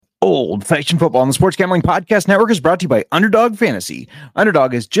Old Fashioned Football on the Sports Gambling Podcast Network is brought to you by Underdog Fantasy.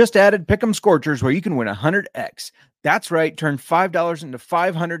 Underdog has just added Pick'em Scorchers where you can win 100x. That's right, turn $5 into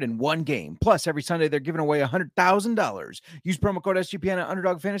 $500 in one game. Plus, every Sunday they're giving away $100,000. Use promo code SGPN at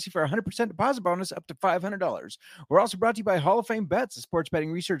Underdog Fantasy for a 100% deposit bonus up to $500. We're also brought to you by Hall of Fame Bets, a sports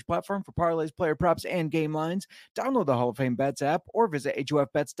betting research platform for parlays, player props, and game lines. Download the Hall of Fame Bets app or visit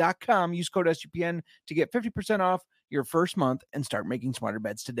HOFBets.com. Use code SGPN to get 50% off your first month and start making smarter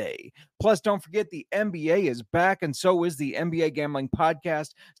bets today. Plus, don't forget the NBA is back, and so is the NBA Gambling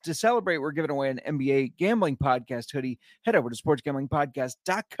Podcast. To celebrate, we're giving away an NBA Gambling Podcast hoodie. Head over to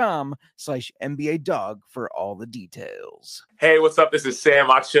sportsgamblingpodcast.com/NBA Dog for all the details. Hey, what's up? This is Sam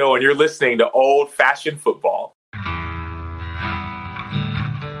Acho, and you're listening to Old Fashioned Football.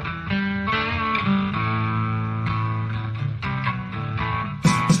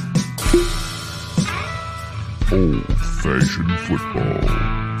 Old Fashioned Football.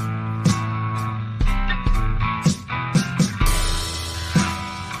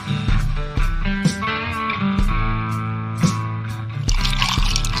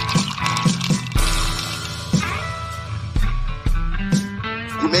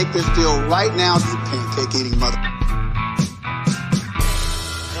 You make this deal right now, you pancake eating mother.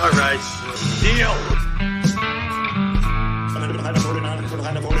 All right, deal.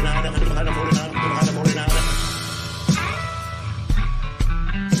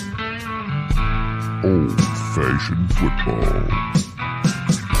 Old Fashioned Football.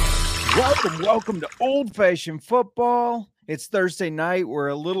 Welcome to Old Fashioned Football. It's Thursday night. We're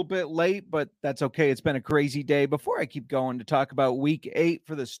a little bit late, but that's okay. It's been a crazy day. Before I keep going to talk about week 8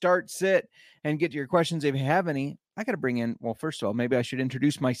 for the start sit and get to your questions if you have any, I got to bring in, well, first of all, maybe I should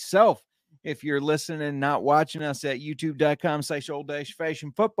introduce myself. If you're listening and not watching us at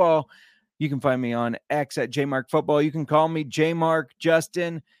youtube.com/old-fashioned football, you can find me on X at JMarkFootball. You can call me JMark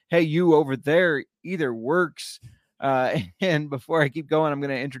Justin. Hey, you over there, either works. And before I keep going, I'm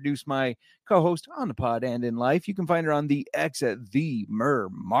going to introduce my co-host on the pod and in life. You can find her on the X at the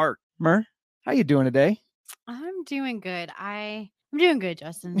Mark. Mer, how you doing today? I'm doing good. I'm doing good,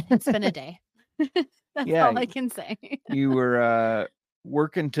 Justin. It's been a day. That's all I can say. You were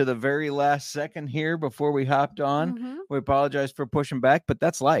working to the very last second here before we hopped on. Mm-hmm. We apologize for pushing back, but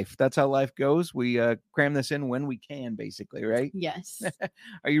that's life. That's how life goes. We cram this in when we can, basically, right? Yes.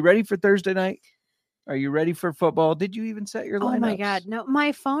 Are you ready for Thursday night? Are you ready for football? Did you even set your lineups? Oh my God. No,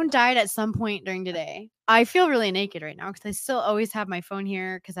 my phone died at some point during the day. I feel really naked right now because I still always have my phone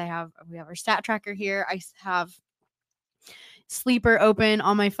here because we have our stat tracker here. I have Sleeper open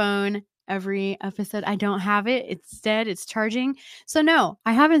on my phone every episode. I don't have it. It's dead. It's charging. So no,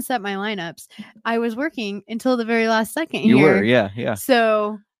 I haven't set my lineups. I was working until the very last second You here. were, yeah.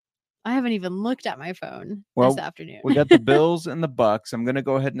 So I haven't even looked at my phone this afternoon. We got the Bills and the Bucks. I'm going to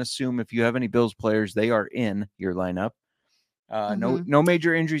go ahead and assume if you have any Bills players, they are in your lineup. No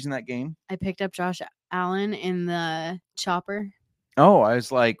major injuries in that game. I picked up Josh Allen in the chopper. Oh, I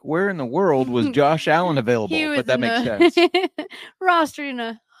was like, where in the world was Josh Allen available? But that makes sense. Rostered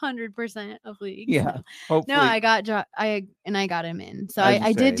in 100% of leagues. Yeah. Hopefully. No, I got I got him in. So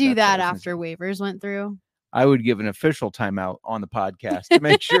I did do that after waivers went through. I would give an official timeout on the podcast to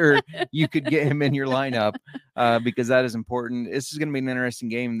make sure you could get him in your lineup because that is important. This is going to be an interesting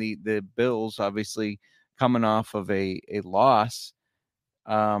game. The Bills, obviously, coming off of a loss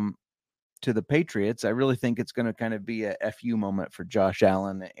to the Patriots. I really think it's going to kind of be a FU moment for Josh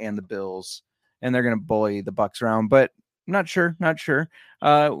Allen and the Bills, and they're going to bully the Bucs around. But I'm not sure.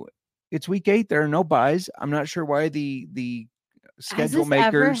 It's week 8. There are no buys. I'm not sure why the schedule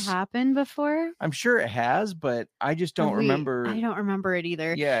makers ever happened before. I'm sure it has, but I just don't remember. I don't remember it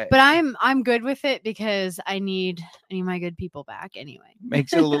either. Yeah, but I'm good with it because I need my good people back anyway.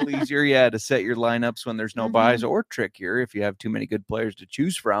 Makes it a little easier, to set your lineups when there's no buys, or trickier if you have too many good players to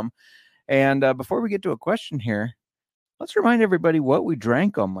choose from. And before we get to a question here, let's remind everybody what we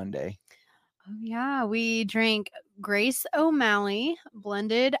drank on Monday. Oh yeah, we drank Grace O'Malley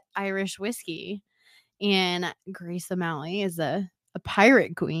blended Irish whiskey. And Grace O'Malley is a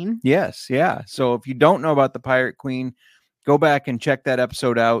pirate queen. Yes, yeah. So if you don't know about the Pirate Queen, go back and check that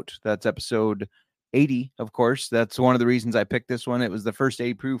episode out. That's episode 80, of course. That's one of the reasons I picked this one. It was the first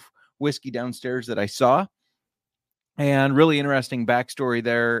 8 proof whiskey downstairs that I saw. And really interesting backstory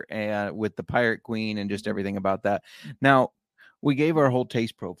there with the Pirate Queen and just everything about that. Now, we gave our whole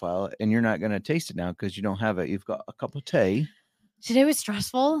taste profile, and you're not going to taste it now because you don't have it. You've got a cup of tea. Today was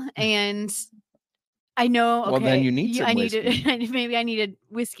stressful, and I know. Okay, well, then you need some whiskey. Maybe I needed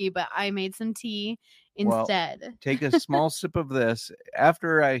whiskey, but I made some tea instead. Well, take a small sip of this.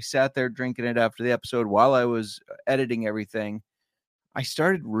 After I sat there drinking it after the episode, while I was editing everything, I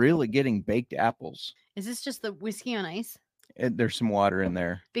started really getting baked apples. Is this just the whiskey on ice? There's some water in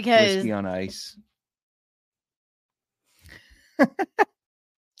there. Because Whiskey on ice.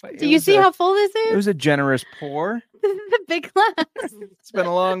 do you see how full this is? It was a generous pour. The big glass. It's been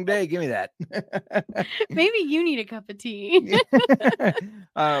a long day. Give me that. Maybe you need a cup of tea.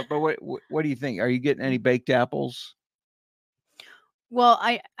 But what do you think? Are you getting any baked apples? Well,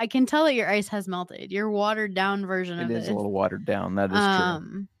 I can tell that your ice has melted. Your watered down version of It this. is a little watered down. That is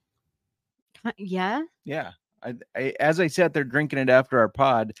true. Yeah. Yeah. I as I sat there drinking it after our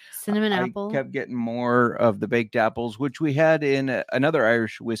pod, Cinnamon I apple. kept getting more of the baked apples, which we had in another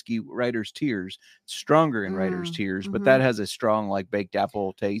Irish whiskey, Writer's Tears. Stronger in Writer's Tears, but that has a strong like baked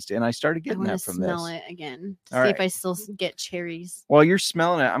apple taste. And I started getting that from smell this. it again. All See right. if I still get cherries. While you're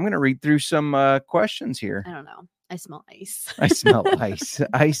smelling it, I'm going to read through some questions here. I don't know. I smell ice. I smell ice.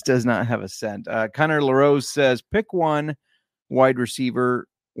 Ice does not have a scent. Connor LaRose says, pick one wide receiver,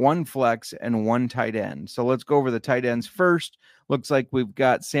 one flex, and one tight end. So let's go over the tight ends first. Looks like we've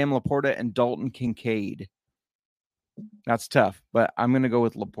got Sam Laporta and Dalton Kincaid. That's tough, but I'm going to go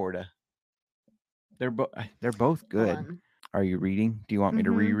with Laporta. They're both good. Are you reading? Do you want me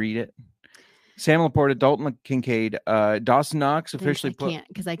to reread it? Sam Laporta, Dalton Kincaid, Dawson Knox officially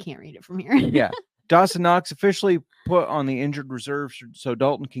because I can't read it from here. Yeah. Dawson Knox officially put on the injured reserve, so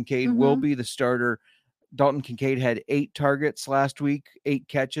Dalton Kincaid will be the starter. Dalton Kincaid had 8 targets last week, 8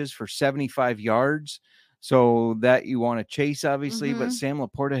 catches for 75 yards. So that you want to chase, obviously. But Sam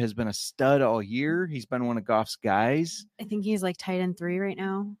Laporta has been a stud all year. He's been one of Goff's guys. I think he's like tight end 3 right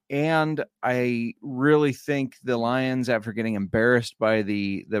now. And I really think the Lions, after getting embarrassed by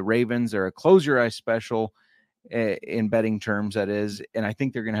the Ravens, are a close your eyes special in betting terms, that is. And I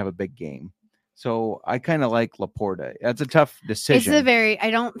think they're going to have a big game. So I kind of like Laporta. That's a tough decision.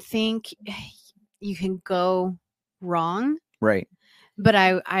 I don't think you can go wrong. Right. But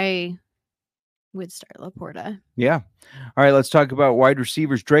I would start Laporta. Yeah. All right. Let's talk about wide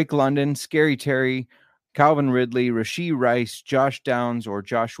receivers. Drake London, Scary Terry, Calvin Ridley, Rashee Rice, Josh Downs, or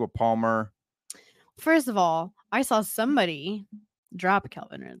Joshua Palmer. First of all, I saw somebody drop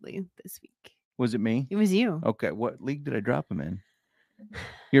Calvin Ridley this week. Was it me? It was you. Okay. What league did I drop him in?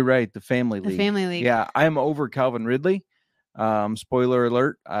 You're right. The family league. The family league. Yeah. I'm over Calvin Ridley. Spoiler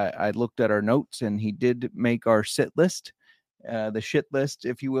alert. I looked at our notes and he did make our sit list, the shit list,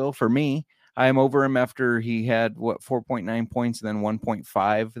 if you will, for me. I am over him after he had 4.9 points and then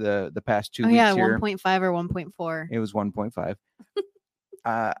 1.5 the past 2 weeks. Yeah, here. 1.5 or 1.4. It was 1.5.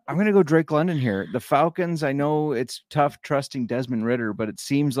 I'm going to go Drake London here. The Falcons, I know it's tough trusting Desmond Ridder, but it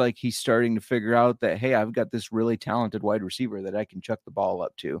seems like he's starting to figure out that, hey, I've got this really talented wide receiver that I can chuck the ball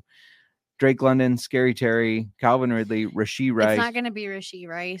up to. Drake London, Scary Terry, Calvin Ridley, Rashee Rice. It's not going to be Rashee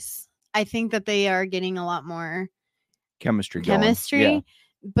Rice. I think that they are getting a lot more chemistry, yeah.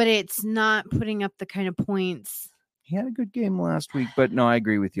 But it's not putting up the kind of points. He had a good game last week, but no, I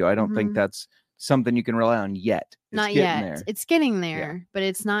agree with you. I don't think that's something you can rely on yet. Not yet. It's getting there, but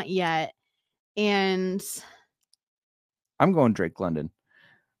it's not yet. And I'm going Drake London.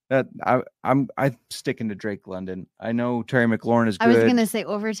 I'm sticking to Drake London. I know Terry McLaurin is good. I was going to say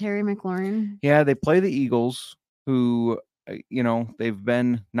over Terry McLaurin. Yeah, they play the Eagles, who, they've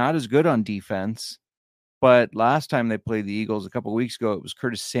been not as good on defense. But last time they played the Eagles a couple of weeks ago, it was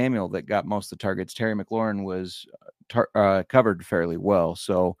Curtis Samuel that got most of the targets. Terry McLaurin was covered fairly well.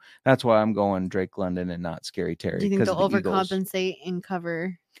 So that's why I'm going Drake London and not Scary Terry. Do you think they'll overcompensate and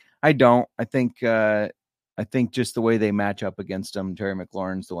cover? I don't. I think just the way they match up against them, Terry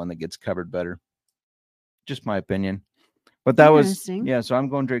McLaurin's the one that gets covered better. Just my opinion. But that was, so I'm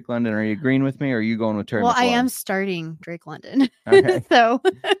going Drake London. Are you agreeing with me or are you going with Terry McLaurin? Well, I am starting Drake London. Okay. So,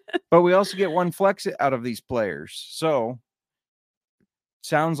 but we also get one flex out of these players. So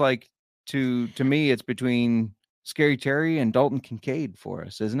sounds like to me, it's between Scary Terry and Dalton Kincaid for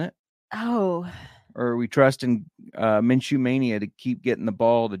us, isn't it? Oh. Or are we trusting Minshew Mania to keep getting the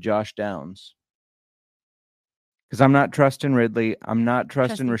ball to Josh Downs? Because I'm not trusting Ridley. I'm not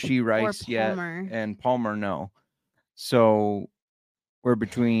trusting Rashee Rice yet. And Palmer, no. So we're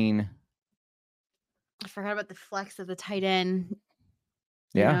between. I forgot about the flex of the tight end.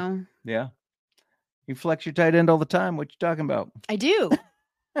 Yeah. Yeah. You flex your tight end all the time. What you talking about? I do.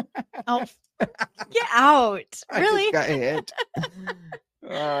 Oh, get out. Really? I just got hit.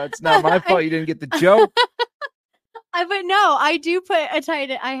 It's not my fault you didn't get the joke. But no, I do put a tight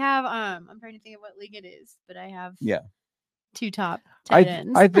end. I have, I'm trying to think of what league it is, but I have 2 top tight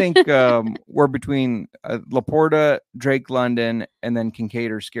ends. I think we're between Laporta, Drake London, and then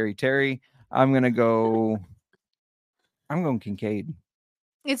Kincaid or Scary Terry. I'm going Kincaid.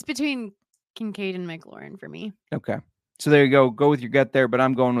 It's between Kincaid and McLaurin for me. Okay. So there you go. Go with your gut there, but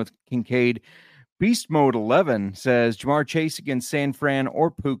I'm going with Kincaid. Beast Mode 11 says Jamar Chase against San Fran or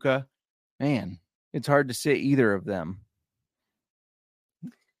Puka. Man, it's hard to sit either of them.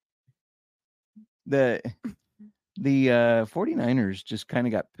 The 49ers just kind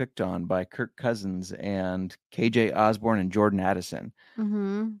of got picked on by Kirk Cousins and KJ Osborne and Jordan Addison.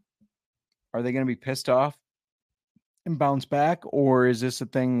 Mm-hmm. Are they going to be pissed off and bounce back, or is this a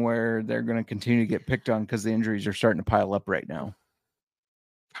thing where they're going to continue to get picked on because the injuries are starting to pile up right now?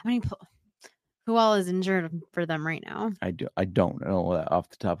 Who all is injured for them right now? I don't know that off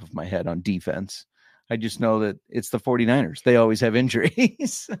the top of my head on defense. I just know that it's the 49ers. They always have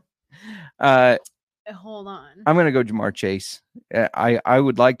injuries. Hold on. I'm going to go Jamar Chase. I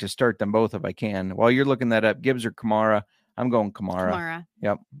would like to start them both if I can. While you're looking that up, Gibbs or Kamara, I'm going Kamara.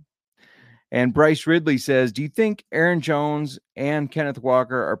 Yep. And Bryce Ridley says, do you think Aaron Jones and Kenneth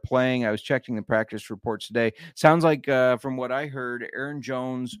Walker are playing? I was checking the practice reports today. Sounds like from what I heard, Aaron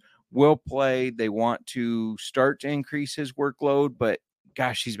Jones will play. They want to start to increase his workload, but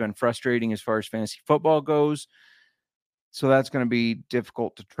gosh, he's been frustrating as far as fantasy football goes. So that's going to be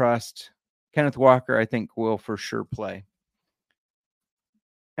difficult to trust. Kenneth Walker, I think, will for sure play.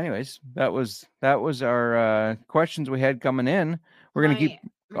 Anyways, that was our questions we had coming in. We're going to keep...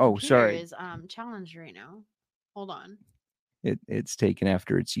 Oh, sorry. Is challenged right now. Hold on. It's taken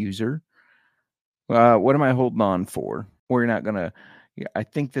after its user. What am I holding on for? We're not going to... I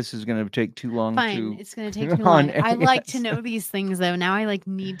think this is going to take too long. Fine, it's going to take too long. I like to know these things, though. Now I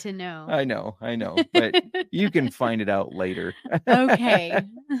need to know. I know. But you can find it out later. Okay.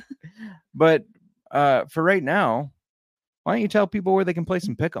 But for right now, why don't you tell people where they can play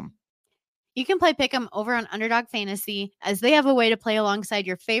some Pick'em? You can play Pick'em over on Underdog Fantasy, as they have a way to play alongside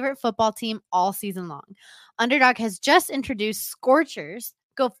your favorite football team all season long. Underdog has just introduced Scorchers.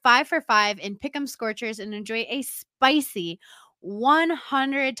 Go 5 for 5 in Pick'em Scorchers and enjoy a spicy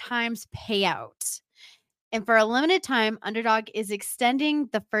 100 times payout. And for a limited time, Underdog is extending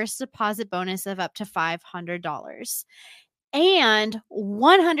the first deposit bonus of up to $500. And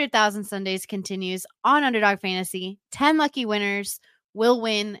 100,000 Sundays continues on Underdog Fantasy. 10 lucky winners will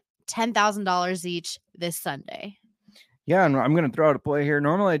win $10,000 each this Sunday. Yeah, and I'm going to throw out a play here.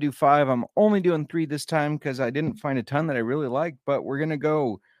 Normally I do 5. I'm only doing 3 this time because I didn't find a ton that I really liked, but we're going to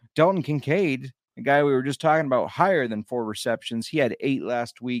go Dalton Kincaid, a guy we were just talking about, higher than 4 receptions. He had 8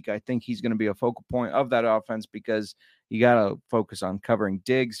 last week. I think he's going to be a focal point of that offense because you got to focus on covering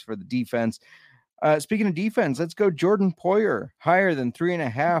Diggs for the defense. Speaking of defense, let's go Jordan Poyer, higher than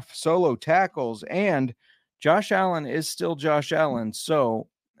 3.5 solo tackles, and Josh Allen is still Josh Allen, so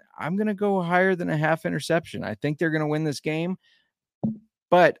I'm going to go higher than a half interception. I think they're going to win this game,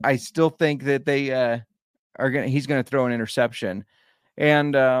 but I still think that they he's going to throw an interception.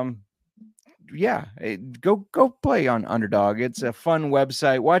 And go play on Underdog. It's a fun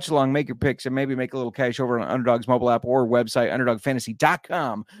website. Watch along, make your picks, and maybe make a little cash over on Underdog's mobile app or website,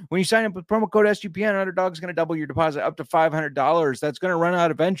 underdogfantasy.com. When you sign up with promo code SGPN, Underdog's going to double your deposit up to $500. That's going to run out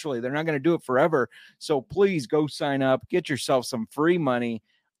eventually. They're not going to do it forever. So please go sign up, get yourself some free money.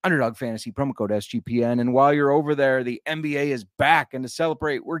 Underdog Fantasy, promo code SGPN. And while you're over there, the NBA is back. And to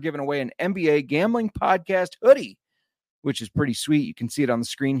celebrate, we're giving away an NBA Gambling Podcast hoodie, which is pretty sweet. You can see it on the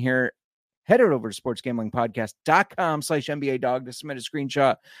screen here. Head over to sportsgamblingpodcast.com/NBA dog to submit a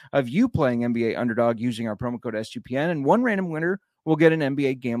screenshot of you playing NBA Underdog using our promo code SGPN. And one random winner will get an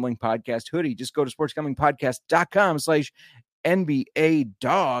NBA Gambling Podcast hoodie. Just go to sportsgamblingpodcast.com/NBA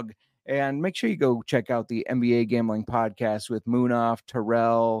dog. And make sure you go check out the NBA Gambling Podcast with Munaf,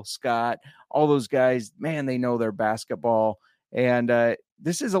 Terrell, Scott, all those guys. Man, they know their basketball. And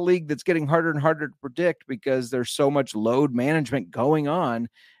this is a league that's getting harder and harder to predict because there's so much load management going on.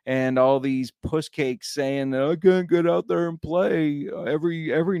 And all these puss cakes saying, I can't get out there and play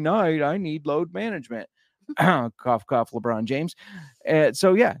every night. I need load management. Cough, cough, LeBron James.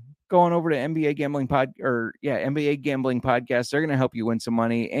 So, yeah. Going over to NBA Gambling NBA Gambling Podcast. They're going to help you win some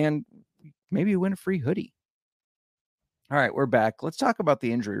money and maybe win a free hoodie. All right, we're back. Let's talk about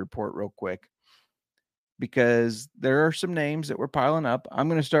the injury report real quick because there are some names that were piling up. I'm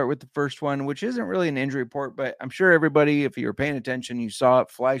going to start with the first one, which isn't really an injury report, but I'm sure everybody, if you were paying attention, you saw it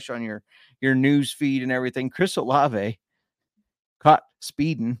flash on your news feed and everything. Chris Olave caught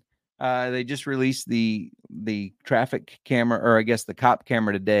speeding. They just released the traffic camera, or I guess the cop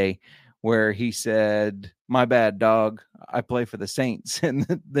camera today, where he said, "My bad, dog. I play for the Saints." And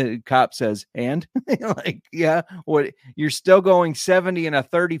the cop says, "And?" Like, yeah, what? You're still going 70 and a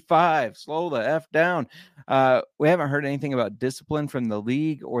 35. Slow the F down. We haven't heard anything about discipline from the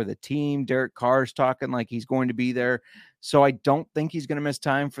league or the team. Derek Carr's talking like he's going to be there. So I don't think he's going to miss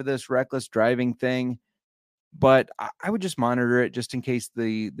time for this reckless driving thing. But I would just monitor it just in case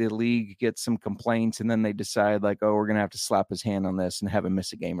the league gets some complaints and then they decide like, oh, we're going to have to slap his hand on this and have him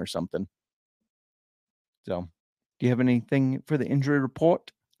miss a game or something. So do you have anything for the injury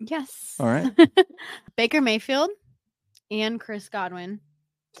report? Yes. All right. Baker Mayfield and Chris Godwin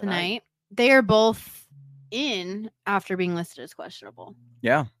tonight. They are both in after being listed as questionable.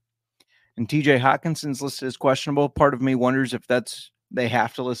 Yeah. And TJ Hawkinson's listed as questionable. Part of me wonders if they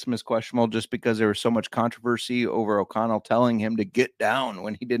have to list him as questionable just because there was so much controversy over O'Connell telling him to get down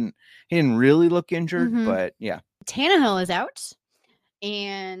when he didn't really look injured. Mhm. But yeah. Tannehill is out,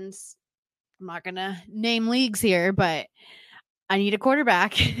 and I'm not going to name leagues here, but I need a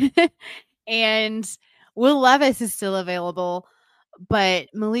quarterback. And Will Levis is still available, but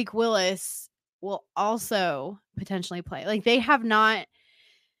Malik Willis will also potentially play. Like they're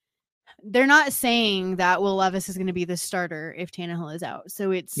not saying that Will Levis is going to be the starter if Tannehill is out. So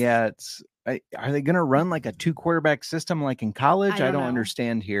are they going to run like a 2 quarterback system like in college? I don't know.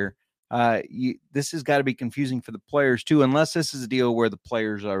 understand here. This has got to be confusing for the players too, unless this is a deal where the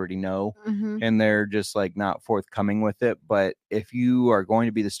players already know and they're just like not forthcoming with it. But if you are going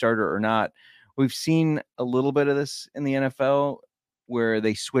to be the starter or not, we've seen a little bit of this in the NFL where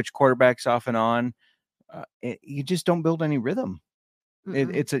they switch quarterbacks off and on. You just don't build any rhythm.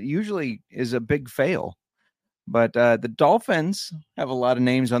 It's usually is a big fail. But the Dolphins have a lot of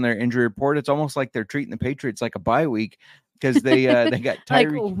names on their injury report. It's almost like they're treating the Patriots like a bye week because they got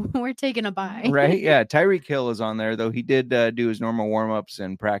Tyreek. Like, we're taking a bye. Right? Yeah. Tyreek Hill is on there, though he did do his normal warm-ups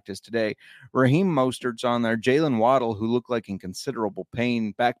and practice today. Raheem Mostert's on there. Jalen Waddle, who looked like in considerable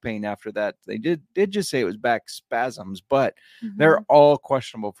pain, back pain after that. They did just say it was back spasms, but they're all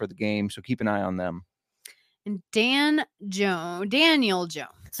questionable for the game, so keep an eye on them. And Daniel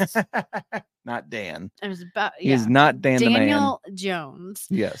Jones. Not Dan. I was about, He is not Dan Daniel the man. Jones.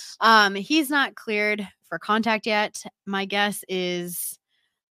 Yes. He's not cleared for contact yet. My guess is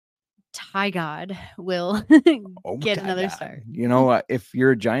Ty God will get another start. You know, if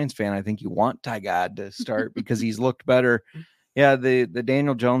you're a Giants fan, I think you want Ty God to start because he's looked better. Yeah, the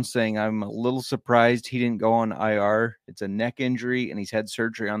Daniel Jones thing, I'm a little surprised he didn't go on IR. It's a neck injury, and he's had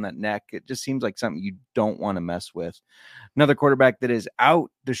surgery on that neck. It just seems like something you don't want to mess with. Another quarterback that is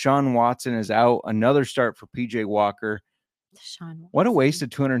out, Deshaun Watson is out. Another start for PJ Walker. What a waste of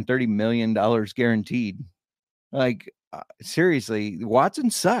 $230 million guaranteed. Like, seriously, Watson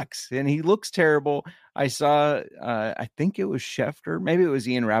sucks, and he looks terrible. I saw, I think it was Schefter, maybe it was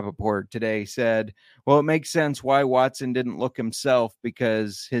Ian Rappaport today, said, well, it makes sense why Watson didn't look himself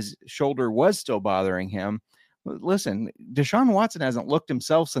because his shoulder was still bothering him. Listen, Deshaun Watson hasn't looked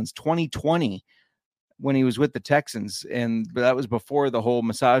himself since 2020 when he was with the Texans, and that was before the whole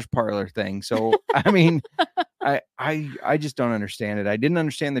massage parlor thing. So, I mean, I just don't understand it. I didn't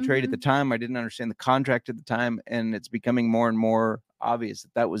understand the trade at the time. I didn't understand the contract at the time, and it's becoming more and more obvious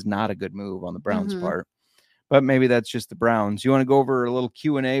that was not a good move on the Browns' part. But maybe that's just the Browns. You want to go over a little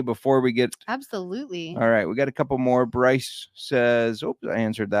Q&A before we get? Absolutely. All right, we got a couple more. Bryce says, "Oops, I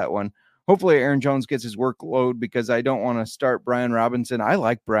answered that one." Hopefully Aaron Jones gets his workload because I don't want to start Brian Robinson. I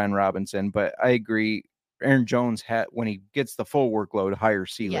like Brian Robinson, but I agree. Aaron Jones had, when he gets the full workload, higher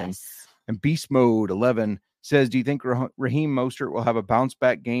ceiling. Yes. And Beast Mode 11 says, do you think Raheem Mostert will have a bounce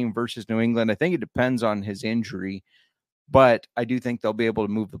back game versus New England? I think it depends on his injury, but I do think they'll be able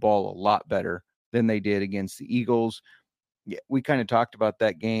to move the ball a lot better than they did against the Eagles. Yeah, we kind of talked about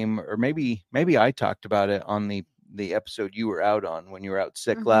that game, or maybe I talked about it on the episode you were out on when you were out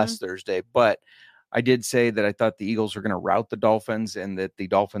sick last Thursday, but I did say that I thought the Eagles were going to rout the Dolphins and that the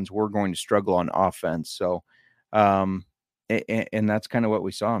Dolphins were going to struggle on offense. So, and that's kind of what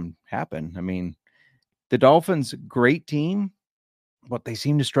we saw happen. I mean, the Dolphins, great team, but they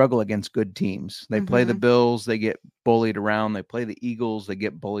seem to struggle against good teams. They play the Bills, they get bullied around. They play the Eagles, they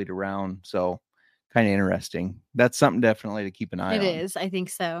get bullied around. So kind of interesting. That's something definitely to keep an eye on. It is. I think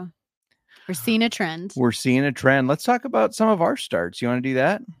so. We're seeing a trend. Let's talk about some of our starts. You want to do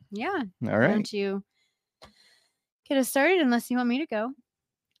that? Yeah. All right. Why don't you get us started unless you want me to go?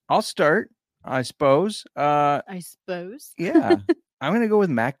 I'll start, I suppose. Yeah. I'm going to go with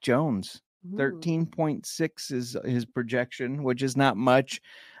Mac Jones. 13.6 is his projection, which is not much.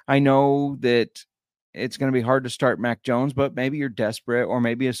 I know that it's going to be hard to start Mac Jones, but maybe you're desperate or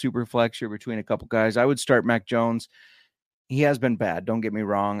maybe a super flex. You're between a couple guys. I would start Mac Jones. He has been bad, don't get me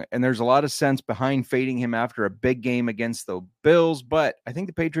wrong. And there's a lot of sense behind fading him after a big game against the Bills, but I think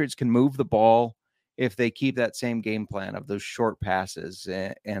the Patriots can move the ball if they keep that same game plan of those short passes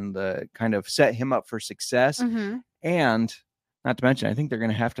and kind of set him up for success. And Not to mention, I think they're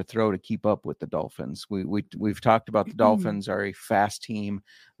going to have to throw to keep up with the Dolphins. We've talked about the Dolphins are a fast team.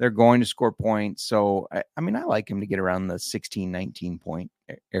 They're going to score points. So, I mean, I like him to get around the 16, 19 point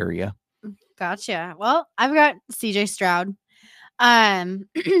area. Gotcha. Well, I've got CJ Stroud.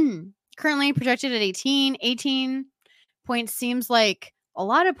 Currently projected at 18 points. Seems like a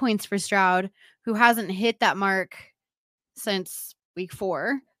lot of points for Stroud, who hasn't hit that mark since week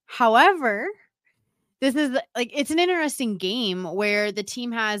 4. However, this is it's an interesting game where the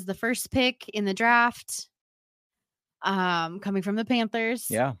team has the first pick in the draft, coming from the Panthers.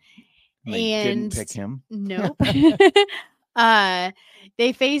 Yeah. They didn't pick him. Nope.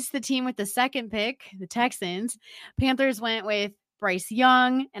 They faced the team with the second pick, the Texans. Panthers went with Bryce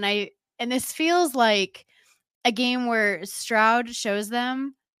Young, and this feels like a game where Stroud shows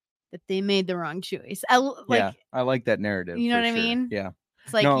them that they made the wrong choice. I like that narrative. You know what I mean? Yeah.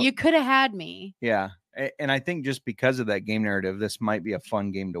 It's like, you could have had me. Yeah. And I think just because of that game narrative, this might be a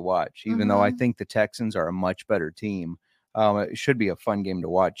fun game to watch, even though I think the Texans are a much better team. It should be a fun game to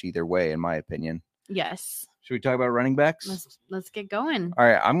watch either way, in my opinion. Yes. Should we talk about running backs? Let's get going. All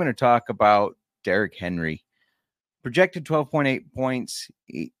right. I'm going to talk about Derrick Henry. Projected 12.8 points.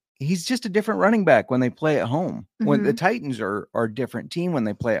 He's just a different running back when they play at home. When the Titans are a different team when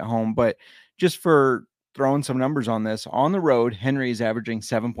they play at home. But just for throwing some numbers on this, on the road, Henry is averaging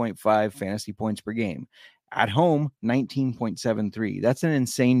 7.5 fantasy points per game. At home, 19.73. That's an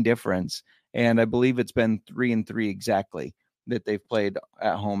insane difference. And I believe it's been 3-3 exactly that they've played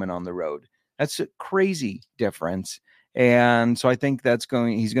at home and on the road. That's a crazy difference. And so I think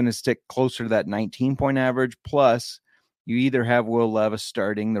he's going to stick closer to that 19-point average. Plus, you either have Will Levis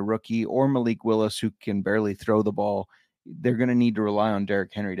starting, the rookie, or Malik Willis, who can barely throw the ball. They're going to need to rely on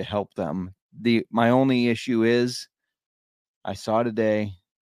Derrick Henry to help them. My only issue is, I saw today,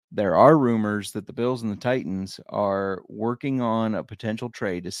 there are rumors that the Bills and the Titans are working on a potential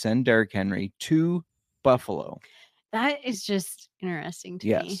trade to send Derrick Henry to Buffalo. That is just interesting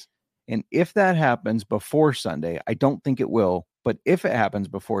to me. And if that happens before Sunday, I don't think it will, but if it happens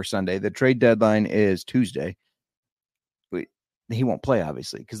before Sunday, the trade deadline is Tuesday. He won't play,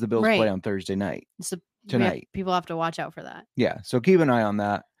 obviously, because the Bills play on Thursday night. So tonight. People have to watch out for that. Yeah, so keep an eye on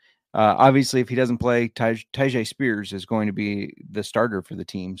that. Obviously, if he doesn't play, Tyjae Spears is going to be the starter for the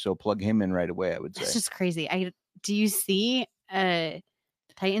team, so plug him in right away, I would say. That's just crazy. Do you see a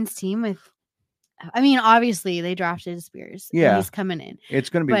Titans team with... I mean, obviously, they drafted Spears. Yeah. He's coming in. It's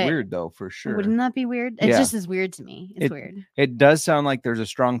going to be weird, though, for sure. Wouldn't that be weird? It just is weird to me. It's weird. It does sound like there's a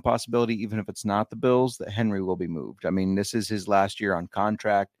strong possibility, even if it's not the Bills, that Henry will be moved. I mean, this is his last year on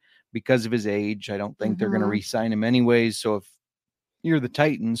contract. Because of his age, I don't think they're going to re-sign him anyways. So if you're the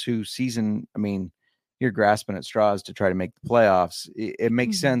Titans, you're grasping at straws to try to make the playoffs. It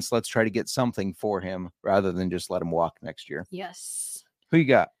makes sense. Let's try to get something for him rather than just let him walk next year. Yes. Who you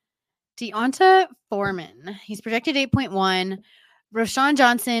got? Deonta Foreman. He's projected 8.1. Rashawn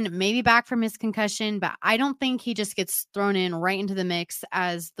Johnson may be back from his concussion, but I don't think he just gets thrown in right into the mix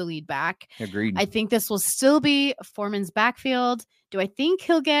as the lead back. Agreed. I think this will still be Foreman's backfield. Do I think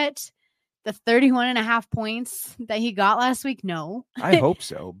he'll get the 31.5 points that he got last week? No. I hope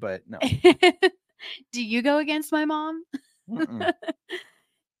so, but no. Do you go against my mom?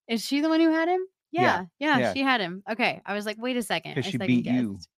 Is she the one who had him? Yeah, she had him. Okay. I was like, wait a second. Because she beat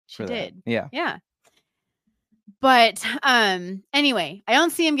you. She did. Yeah. Yeah. But anyway, I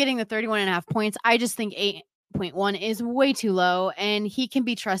don't see him getting the 31.5 points. I just think 8.1 is way too low, and he can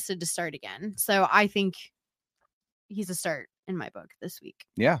be trusted to start again. So I think he's a start in my book this week.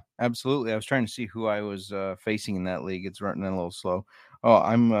 Yeah, absolutely. I was trying to see who I was facing in that league. It's running a little slow. Oh,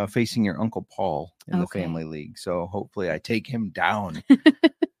 I'm facing your Uncle Paul in the family league. So hopefully I take him down.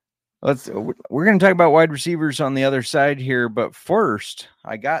 We're going to talk about wide receivers on the other side here. But first,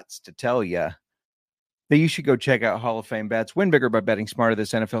 I got to tell you that you should go check out Hall of Fame Bets. Win bigger by betting smarter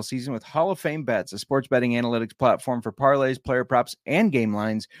this NFL season with Hall of Fame Bets, a sports betting analytics platform for parlays, player props, and game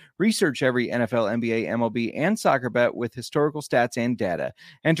lines. Research every NFL, NBA, MLB, and soccer bet with historical stats and data.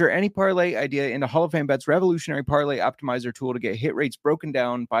 Enter any parlay idea into Hall of Fame Bets' revolutionary parlay optimizer tool to get hit rates broken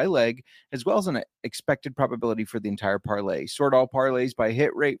down by leg, as well as an expected probability for the entire parlay. Sort all parlays by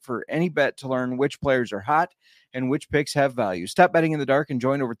hit rate for any bet to learn which players are hot and which picks have value. Stop betting in the dark and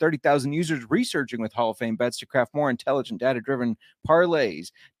join over 30,000 users researching with Hall of Fame Bets to craft more intelligent, data-driven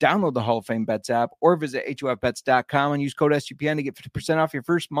parlays. Download the Hall of Fame Bets app or visit HOFBets.com and use code SGPN to get 50% off your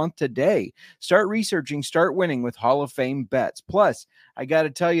first month today. Start researching, start winning with Hall of Fame Bets. Plus, I got to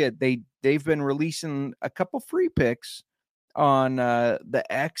tell you, they've been releasing a couple free picks on the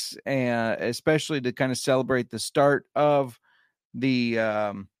X, and especially to kind of celebrate the start of the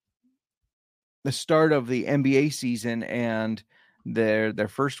the start of the NBA season, and their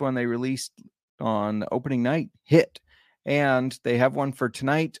first one they released on opening night hit, and they have one for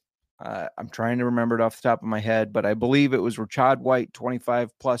tonight. I'm trying to remember it off the top of my head, but I believe it was Rashad White,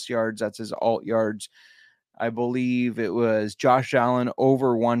 25 plus yards. That's his alt yards. I believe it was Josh Allen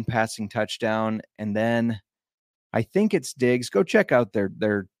over 1 passing touchdown. And then I think it's Diggs. Go check out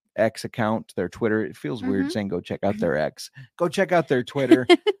their X account, their Twitter. It feels weird saying go check out their X. Go check out their Twitter.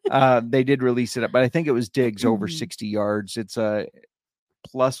 They did release it up, but I think it was Diggs over 60 yards. It's a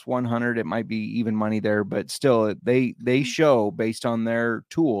plus 100. It might be even money there, but still they show based on their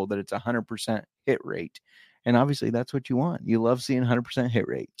tool that it's 100% hit rate. And obviously that's what you want. You love seeing 100% hit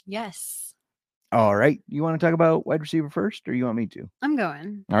rate. Yes. All right. You want to talk about wide receiver first, or you want me to? I'm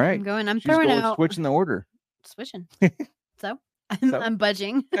going. All right. I'm going. I'm She's throwing going, out. switching the order. Switching. I'm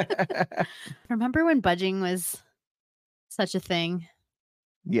budging. Remember when budging was such a thing?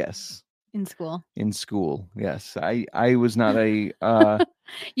 Yes. In school. Yes. I was not a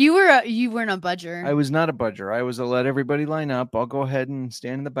you weren't a budger. I was not a budger. I was a let everybody line up. I'll go ahead and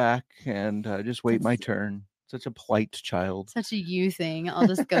stand in the back and just wait my turn. Such a polite child. Such a you thing. I'll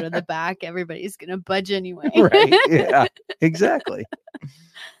just go to the back. Everybody's gonna budge anyway. Right. Yeah. Exactly.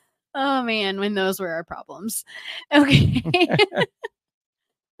 Oh man, when those were our problems. Okay.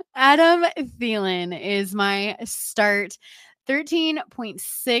 Adam Thielen is my start.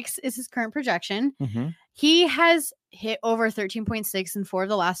 13.6 is his current projection. Mm-hmm. He has hit over 13.6 in 4 of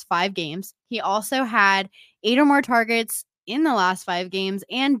the last 5 games. He also had 8 or more targets in the last 5 games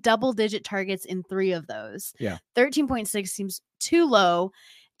and double-digit targets in 3 of those. Yeah. 13.6 seems too low,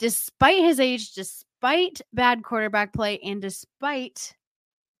 despite his age, despite bad quarterback play, and despite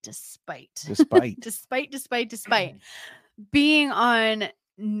being on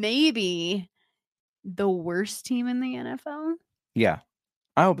maybe the worst team in the NFL. Yeah.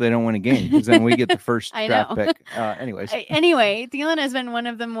 I hope they don't win a game, because then we get the first draft pick. Anyway, Thielen has been one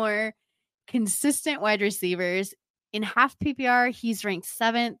of the more consistent wide receivers. In half PPR, he's ranked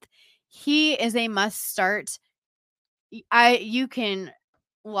 7th. He is a must start. You can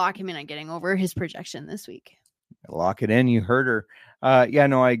lock him in on getting over his projection this week. Lock it in. You heard her. Yeah,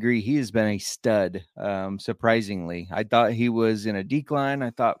 no, I agree. He has been a stud. Surprisingly, I thought he was in a decline.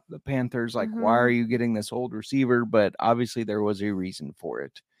 I thought the Panthers, why are you getting this old receiver? But obviously there was a reason for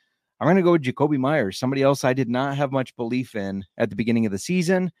it. I'm going to go with Jacoby Myers, somebody else I did not have much belief in at the beginning of the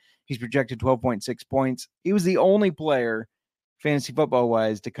season. He's projected 12.6 points. He was the only player, fantasy football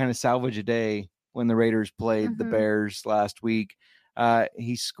wise, to kind of salvage a day when the Raiders played the Bears last week.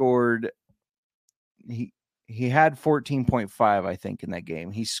 He scored. He had 14.5, I think, in that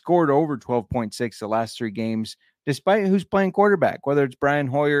game. He scored over 12.6 the last 3 games, despite who's playing quarterback, whether it's Brian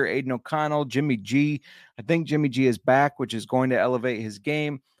Hoyer, Aiden O'Connell, Jimmy G. I think Jimmy G is back, which is going to elevate his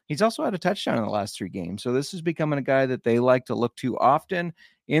game. He's also had a touchdown in the last 3 games. So this is becoming a guy that they like to look to often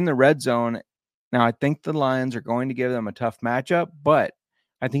in the red zone. Now, I think the Lions are going to give them a tough matchup, but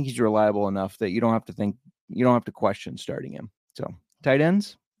I think he's reliable enough that you don't have to question starting him. So tight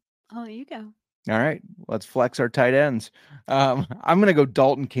ends. Oh, there you go. All right, let's flex our tight ends. I'm going to go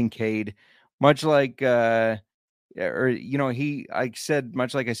Dalton Kincaid, much like I said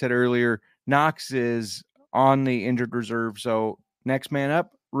earlier, Knox is on the injured reserve. So next man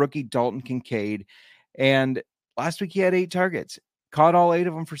up, rookie Dalton Kincaid. And last week he had 8 targets, caught all 8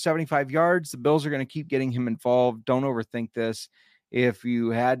 of them for 75 yards. The Bills are going to keep getting him involved. Don't overthink this. If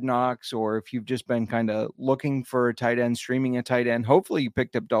you had Knox, or if you've just been kind of looking for a tight end, streaming a tight end, hopefully you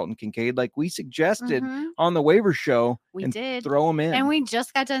picked up Dalton Kincaid like we suggested on the waiver show. We did. Throw him in. And we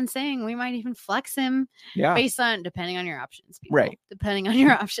just got done saying we might even flex him based on depending on your options, people. Right. Depending on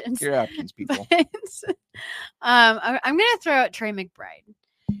your options. Your options, people. But, I'm going to throw out Trey McBride.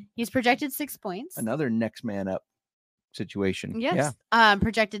 He's projected 6 points. Another next man up situation. Yes. Yeah.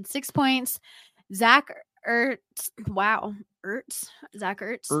 Projected 6 points. Zach Ertz. Wow. Zach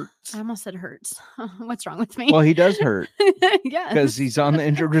Ertz. I almost said Hurts. What's wrong with me? Well, he does hurt. Yeah. Because he's on the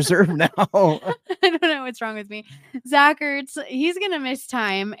injured reserve now. I don't know what's wrong with me. Zach Ertz, he's going to miss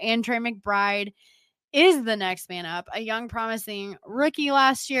time. And Trey McBride is the next man up. A young, promising rookie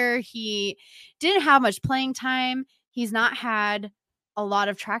last year. He didn't have much playing time. He's not had a lot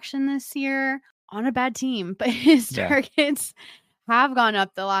of traction this year on a bad team. But his targets have gone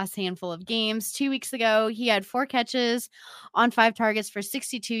up the last handful of games. 2 weeks ago, he had 4 catches on 5 targets for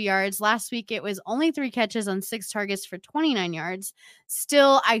 62 yards. Last week, it was only 3 catches on 6 targets for 29 yards.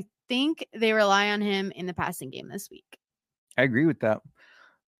 Still, I think they rely on him in the passing game this week. I agree with that.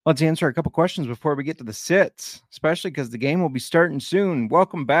 Let's answer a couple questions before we get to the sits, especially because the game will be starting soon.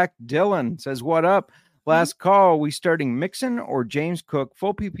 Welcome back, Dylan says, what up? Last call. We starting Mixon or James Cook?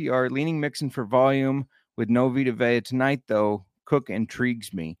 Full PPR, leaning Mixon for volume with no Vita Vea tonight, though. Cook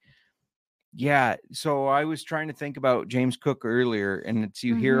intrigues me. Yeah, so I was trying to think about James Cook earlier, and it's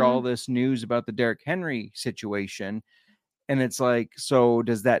you hear all this news about the Derrick Henry situation, and it's like, so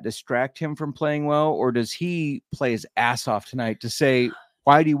does that distract him from playing well, or does he play his ass off tonight to say,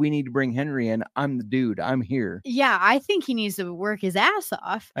 why do we need to bring Henry in? I'm the dude. I'm here. Yeah, I think he needs to work his ass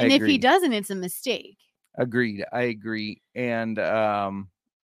off. I And if he agree. doesn't, it's a mistake. Agreed. I agree. And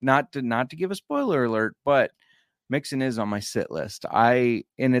not to give a spoiler alert, but Mixon is on my sit list. And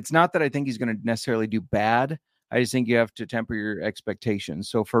it's not that I think he's going to necessarily do bad. I just think you have to temper your expectations.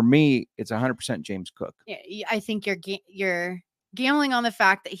 So for me, it's 100% James Cook. Yeah, I think you're gambling on the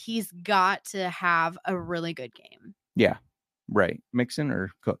fact that he's got to have a really good game. Yeah, right. Mixon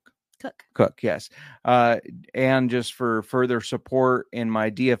or Cook? Cook. Yes. And just for further support in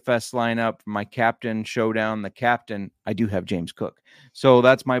my DFS lineup, my captain showdown, the captain, I do have James Cook. So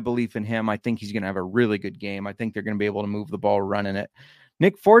that's my belief in him. I think he's going to have a really good game. I think they're going to be able to move the ball running it.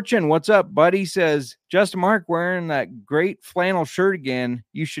 Nick Fortune, what's up, buddy? Says, Justin Mark wearing that great flannel shirt again.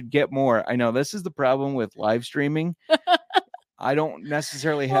 You should get more. I know this is the problem with live streaming. I don't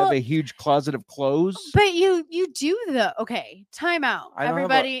necessarily have a huge closet of clothes. But you do okay, time out. I don't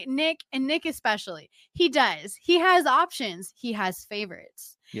have Everybody, Nick especially. He does. He has options. He has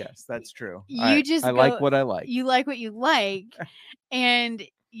favorites. Yes, that's true. I like what I like. You like what you like. And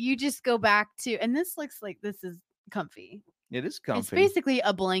you just go back to, and this looks like this is comfy. It is comfy. It's basically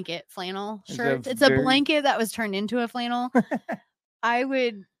a blanket flannel shirt. It's very- a blanket that was turned into a flannel. I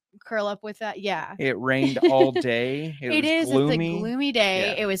would curl up with that. Yeah. It rained all day. It was gloomy. It's a gloomy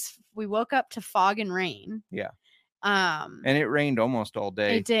day. Yeah. We woke up to fog and rain. Yeah. And it rained almost all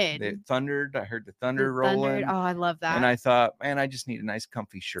day. It did. It thundered. I heard the thunder rolling. Oh, I love that. And I thought, man, I just need a nice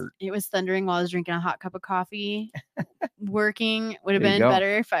comfy shirt. It was thundering while I was drinking a hot cup of coffee. Working would have There you been go.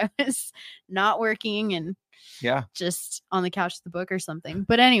 better if I was not working and just on the couch with the book or something.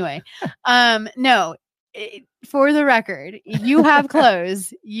 But anyway, no. For the record, you have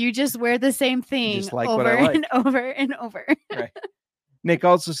clothes. You just wear the same thing Just like what over I like. and over and over. Right. Nick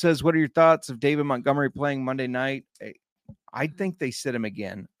also says, what are your thoughts of David Montgomery playing Monday night? I think they sit him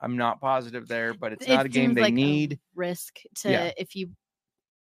again. I'm not positive there, but it's not a game seems they like a need. risk to if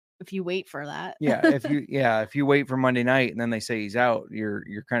you wait for that. If you wait for Monday night and then they say he's out, you're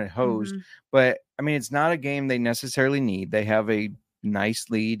kind of hosed. But I mean, it's not a game they necessarily need. They have a nice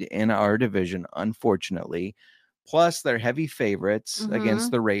lead in our division, unfortunately. Plus, they're heavy favorites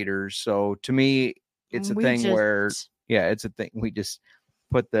against the Raiders. So to me, it's a thing where it's a thing. We just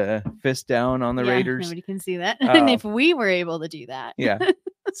put the fist down on the Raiders. Nobody can see that. And if we were able to do that. Yeah.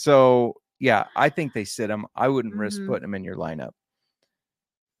 So I think they sit him. I wouldn't risk putting him in your lineup.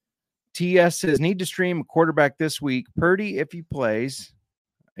 TS says, need to stream a quarterback this week. Purdy, if he plays.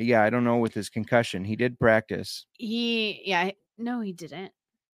 Yeah, I don't know with his concussion. He did practice. No, he didn't.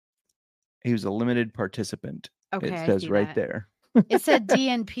 He was a limited participant. Okay. It says right there. It said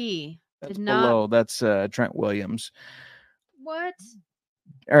DNP. That's Did not. below. That's Trent Williams. What?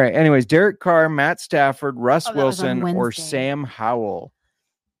 All right. Anyways, Derek Carr, Matt Stafford, Russ that was on Wilson, or Wednesday. Sam Howell.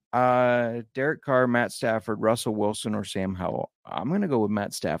 Derek Carr, Matt Stafford, Russell Wilson, or Sam Howell. I'm going to go with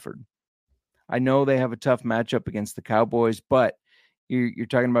Matt Stafford. I know they have a tough matchup against the Cowboys, but you're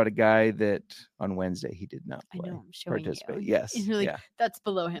talking about a guy that on Wednesday he did not play. I know. I'm showing participate. you. Yes. It's really, yeah. That's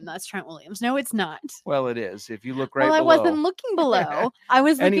below him. That's Trent Williams. No, it's not. Well, it is. If you look right I below. wasn't looking below. I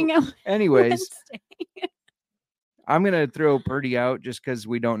was looking at Anyways, Wednesday. I'm going to throw Purdy out just because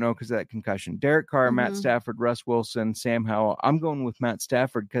we don't know because of that concussion. Derek Carr, Matt Stafford, Russ Wilson, Sam Howell. I'm going with Matt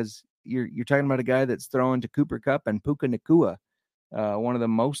Stafford because you're talking about a guy that's throwing to Cooper Kupp and Puka Nacua, one of the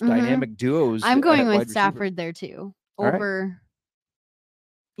most dynamic duos. I'm going at with wide receiver. Stafford there too. All Over.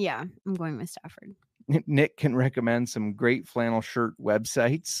 Yeah, I'm going with Stafford. Nick can recommend some great flannel shirt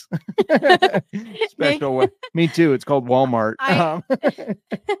websites. Special one. Me too. It's called Walmart.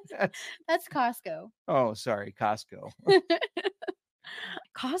 That's Costco. Oh, sorry, Costco.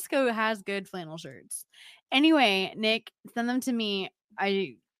 Costco has good flannel shirts. Anyway, Nick, send them to me.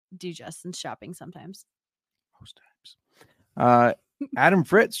 I do Justin's shopping sometimes. Most times. Adam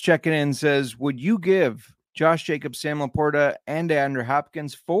Fritz checking in says, would you give Josh Jacobs, Sam Laporta, and DeAndre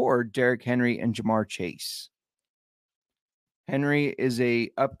Hopkins for Derrick Henry and Jamar Chase? Henry is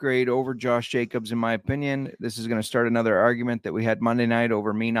a upgrade over Josh Jacobs, in my opinion. This is going to start another argument that we had Monday night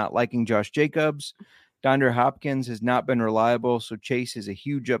over me not liking Josh Jacobs. DeAndre Hopkins has not been reliable, so Chase is a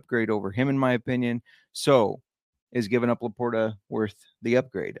huge upgrade over him, in my opinion. So, is giving up Laporta worth the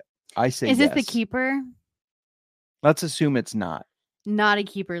upgrade? I say Is yes. it the keeper? Let's assume it's not. Not a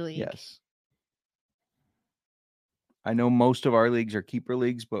keeper league. Yes. I know most of our leagues are keeper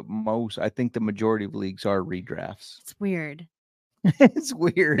leagues, but I think the majority of leagues are redrafts. It's weird. It's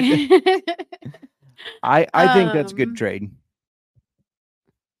weird. I think that's a good trade.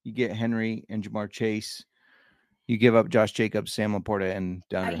 You get Henry and Jamar Chase. You give up Josh Jacobs, Sam Laporta, and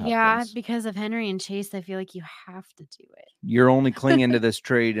DeAndre Hopkins. Yeah, because of Henry and Chase, I feel like you have to do it. You're only clinging to this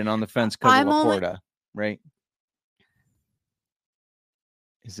trade and on the fence because of Laporta, right?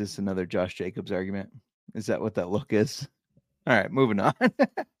 Is this another Josh Jacobs argument? Is that what that look is? All right, moving on.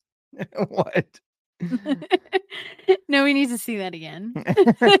 What? No, we need to see that again.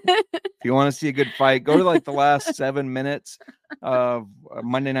 If you want to see a good fight, go to like the last 7 minutes of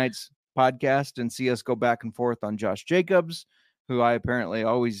Monday night's podcast and see us go back and forth on Josh Jacobs, who I apparently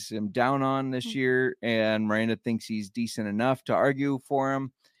always am down on this year. And Miranda thinks he's decent enough to argue for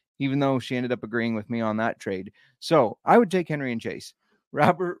him, even though she ended up agreeing with me on that trade. So I would take Henry and Chase.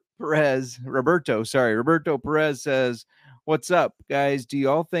 Roberto Perez says, "What's up, guys? Do you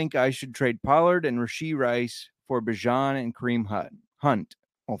all think I should trade Pollard and Rashee Rice for Bijan and Kareem Hunt?"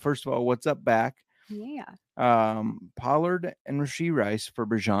 Well, first of all, what's up, back? Yeah. Pollard and Rashee Rice for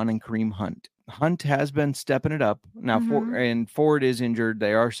Bijan and Kareem Hunt. Hunt has been stepping it up. Now, Ford is injured.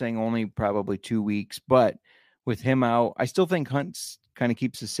 They are saying only probably 2 weeks, but with him out, I still think Hunt kind of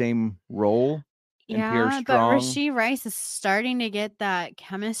keeps the same role. Yeah, but Rashee Rice is starting to get that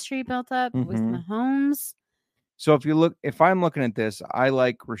chemistry built up with Mahomes. So if I'm looking at this, I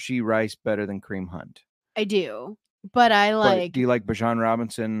like Rashee Rice better than Kareem Hunt. I do, but do you like Bijan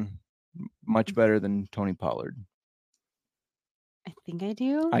Robinson much better than Tony Pollard? I think I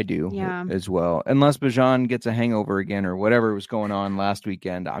do. I do, yeah, as well. Unless Bijan gets a hangover again or whatever was going on last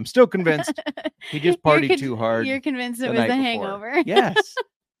weekend, I'm still convinced he just partied too hard. You're convinced it was a hangover? Yes.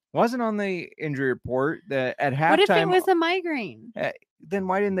 Wasn't on the injury report that at halftime. What if it was a migraine? Then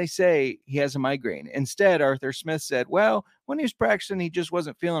why didn't they say he has a migraine? Instead, Arthur Smith said, well, when he was practicing, he just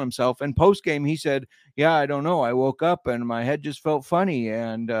wasn't feeling himself. And post-game, he said, yeah, I don't know. I woke up and my head just felt funny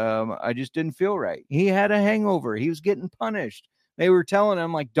and I just didn't feel right. He had a hangover. He was getting punished. They were telling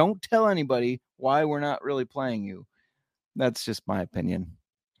him, like, don't tell anybody why we're not really playing you. That's just my opinion.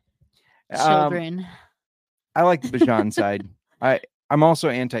 Children. I like the Bijan side. I'm also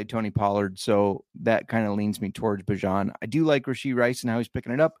anti-Tony Pollard, so that kind of leans me towards Bijan. I do like Rashee Rice and how he's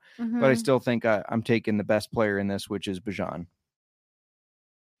picking it up, but I still think I'm taking the best player in this, which is Bijan.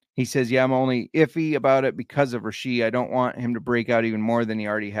 He says, yeah, I'm only iffy about it because of Rashee. I don't want him to break out even more than he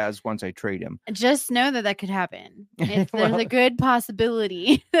already has once I trade him. Just know that could happen. There's a good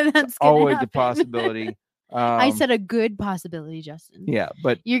possibility that's always a possibility. I said a good possibility, Justin. Yeah,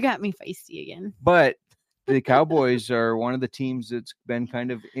 but you got me feisty again. But the Cowboys are one of the teams that's been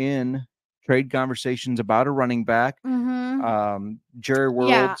kind of in trade conversations about a running back. Jerry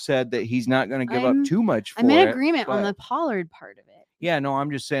World said that he's not going to give up too much for it. I'm in agreement on the Pollard part of it. Yeah, no, I'm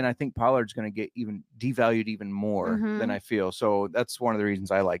just saying I think Pollard's going to get even devalued even more than I feel. So that's one of the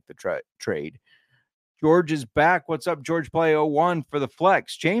reasons I like the trade. George is back. What's up, George? Play 01 for the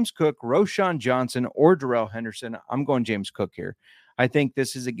flex. James Cook, Roschon Johnson, or Darrell Henderson. I'm going James Cook here. I think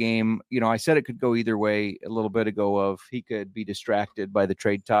this is a game, I said it could go either way a little bit ago of he could be distracted by the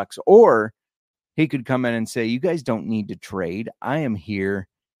trade talks, or he could come in and say, you guys don't need to trade. I am here.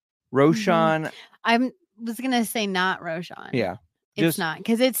 Roschon. I was going to say not Roschon. Yeah. It's not,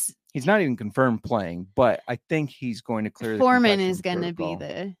 because he's not even confirmed playing, but I think he's going to clear Foreman is going to be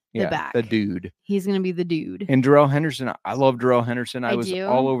the back. The dude. He's going to be the dude. And Darrell Henderson, I love Darrell Henderson. I was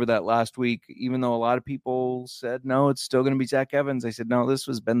all over that last week, even though a lot of people said, no, it's still going to be Zach Evans. I said, no, this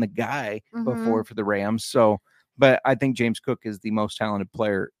has been the guy before for the Rams. So, but I think James Cook is the most talented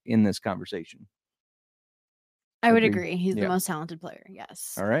player in this conversation. I would agree. He's the most talented player.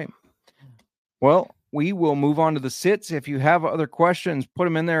 Yes. All right. Well, we will move on to the sits. If you have other questions, put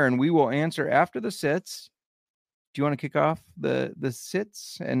them in there and we will answer after the sits. Do you want to kick off the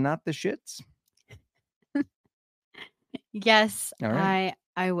sits and not the shits? Yes, all right.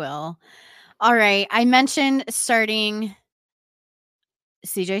 I will. All right. I mentioned starting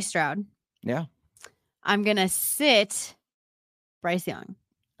CJ Stroud. Yeah. I'm going to sit Bryce Young.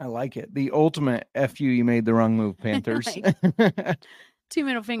 I like it. The ultimate FU, you made the wrong move, Panthers. Two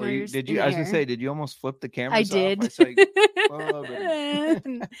middle fingers. I was gonna say, did you almost flip the camera? I did. I saw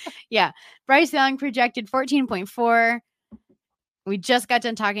you, yeah. Bryce Young projected 14.4. We just got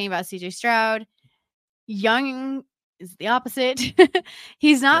done talking about CJ Stroud. Young is the opposite.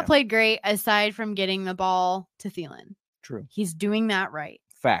 He's not played great aside from getting the ball to Thielen. True. He's doing that right.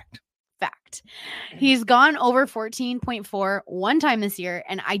 Fact. He's gone over 14.4 one time this year,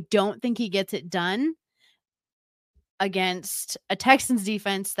 and I don't think he gets it done against a Texans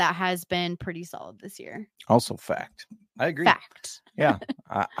defense that has been pretty solid this year. Also fact. I agree. Fact. Yeah.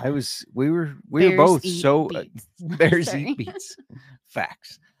 We were Bears both eat so beats. Bears Sorry. eat beats.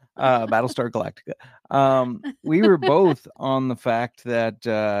 Facts. Battlestar Galactica. We were both on the fact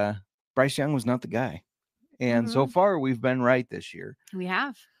that Bryce Young was not the guy. And so far we've been right this year. We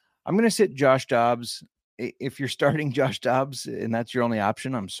have. I'm going to sit Josh Dobbs. If you're starting Josh Dobbs and that's your only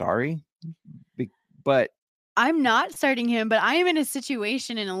option, I'm sorry. But I'm not starting him, but I am in a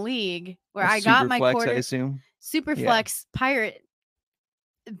situation in a league where I got my Superflex, quarter I assume. super Yeah. flex pirate.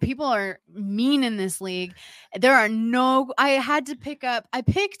 People are mean in this league. There are no, I picked up I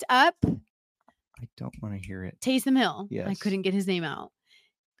don't want to hear it. Taysom Hill. I Yes. couldn't get his name out.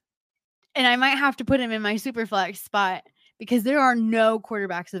 And I might have to put him in my super flex spot because there are no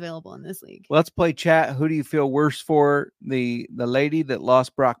quarterbacks available in this league. Let's play chat. Who do you feel worse for? The lady that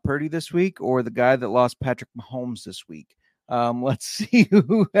lost Brock Purdy this week or the guy that lost Patrick Mahomes this week? Let's see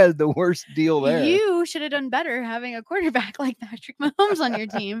who has the worst deal there. You should have done better having a quarterback like Patrick Mahomes on your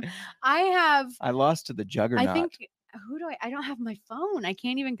team. I lost to the juggernaut. I think I don't have my phone. I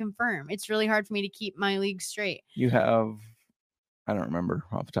can't even confirm. It's really hard for me to keep my league straight. You have, I don't remember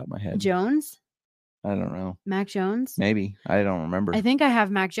off the top of my head. Jones? I don't know. Mac Jones? Maybe. I don't remember. I think I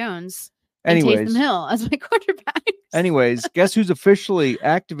have Mac Jones and Anyways, Taysom Hill as my quarterback. anyways, guess who's officially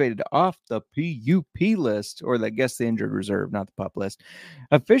activated off the PUP list, or the injured reserve, not the pup list.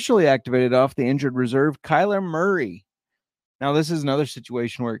 Officially activated off the injured reserve, Kyler Murray. Now, this is another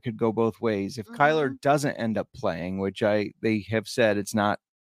situation where it could go both ways. If Kyler doesn't end up playing, which they have said it's not,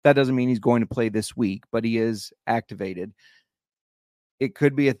 that doesn't mean he's going to play this week, but he is activated. It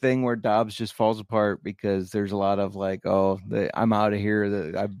could be a thing where Dobbs just falls apart because there's a lot of like, I'm out of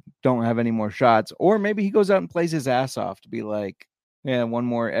here. I don't have any more shots. Or maybe he goes out and plays his ass off to be like, yeah, one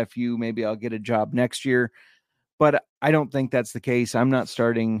more FU. Maybe I'll get a job next year. But I don't think that's the case. I'm not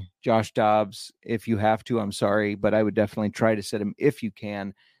starting Josh Dobbs. If you have to, I'm sorry, but I would definitely try to sit him if you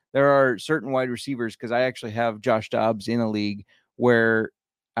can. There are certain wide receivers, because I actually have Josh Dobbs in a league where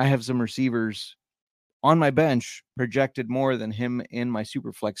I have some receivers on my bench projected more than him in my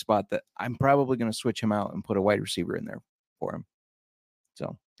super flex spot that I'm probably going to switch him out and put a wide receiver in there for him.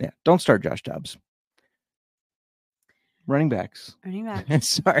 So yeah, don't start Josh Dobbs. Running backs.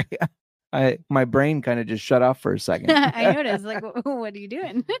 Sorry. My brain kind of just shut off for a second. I noticed, like, what are you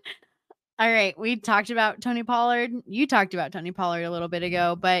doing? All right. We talked about Tony Pollard. You talked about Tony Pollard a little bit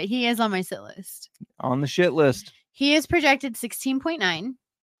ago, but he is on my sit list. On the shit list. He is projected 16.9.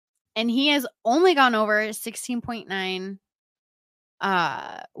 And he has only gone over 16.9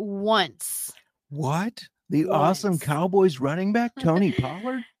 once. What? The awesome Cowboys running back, Tony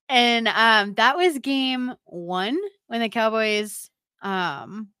Pollard? And that was game 1 when the Cowboys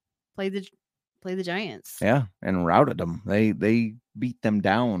played the Giants. Yeah, and routed them. They beat them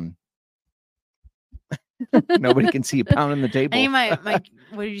down. Nobody can see you pounding the table. I need my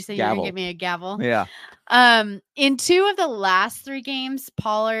what did you say? You're Gavel. gonna give me a gavel? Yeah. In 2 of the last 3 games,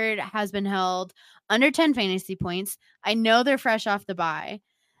 Pollard has been held under 10 fantasy points. I know they're fresh off the bye,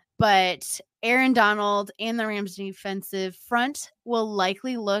 but Aaron Donald and the Rams defensive front will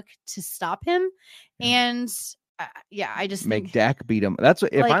likely look to stop him. And I just make think Dak beat him. That's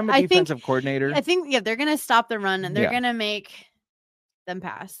what, if I'm a defensive coordinator. I think they're gonna stop the run and they're gonna make them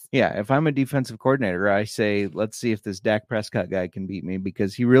pass. Yeah, if I'm a defensive coordinator, I say, let's see if this Dak Prescott guy can beat me,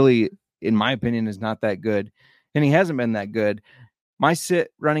 because he really, in my opinion, is not that good. And he hasn't been that good. My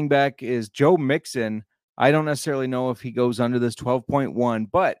sit running back is Joe Mixon. I don't necessarily know if he goes under this 12.1,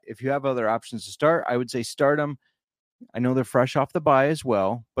 but if you have other options to start, I would say start him. I know they're fresh off the bye as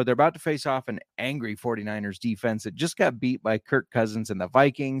well, but they're about to face off an angry 49ers defense that just got beat by Kirk Cousins and the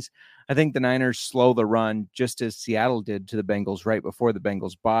Vikings. I think the Niners slow the run, just as Seattle did to the Bengals right before the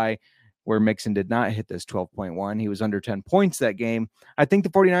Bengals bye, where Mixon did not hit this 12.1. He was under 10 points that game. I think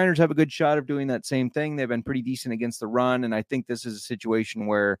the 49ers have a good shot of doing that same thing. They've been pretty decent against the run, and I think this is a situation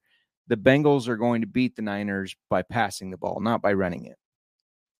where the Bengals are going to beat the Niners by passing the ball, not by running it.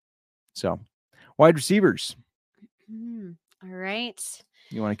 So, wide receivers. All right.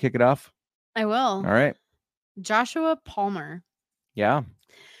 You want to kick it off? I will. All right. Joshua Palmer. Yeah.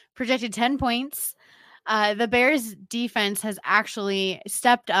 Projected 10 points. The Bears defense has actually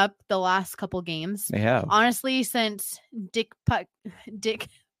stepped up the last couple games. They have. Honestly, since Dick Butkus.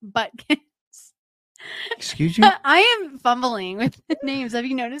 Excuse you? I am fumbling with the names. Have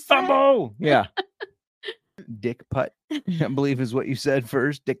you noticed that? Fumble. Yeah. Dick Putt, I believe is what you said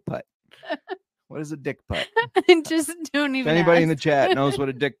first. Dick Putt. What is a dick putt? Just don't If even anybody in the ask. chat knows what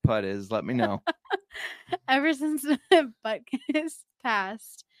a dick putt is, let me know. Ever since Butkus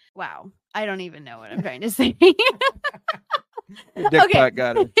passed, Wow. I don't even know what I'm trying to say. Your dick pot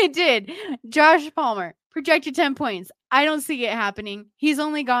got it. It did. Josh Palmer projected 10 points. I don't see it happening. He's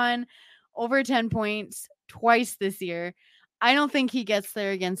only gone over 10 points twice this year. I don't think he gets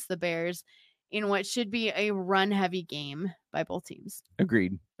there against the Bears in what should be a run-heavy game by both teams.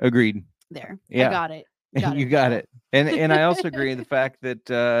 Agreed. There. Yeah. I got it. You got it. And I also agree the fact that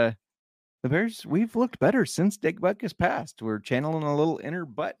the Bears, we've looked better since Dick Butkus passed. We're channeling a little inner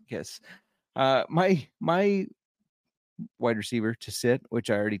Butkus. My wide receiver to sit,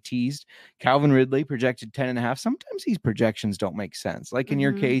 which I already teased, Calvin Ridley, projected 10.5. Sometimes these projections don't make sense. Like in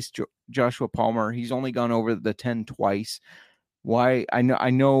your case, Joshua Palmer, he's only gone over the 10 twice. Why? I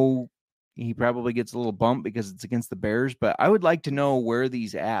know he probably gets a little bump because it's against the Bears, but I would like to know where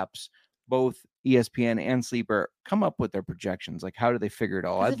these apps, both ESPN and Sleeper, come up with their projections. Like, how do they figure it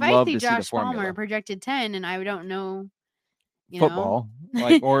all? I'd love to see the formula. Palmer projected 10 and I don't know football,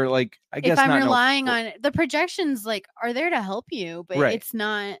 like, or like, I guess if I'm not relying on the projections, like, are there to help you, but it's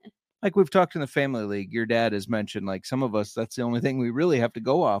not. Like we've talked in the family league, your dad has mentioned, like, some of us, that's the only thing we really have to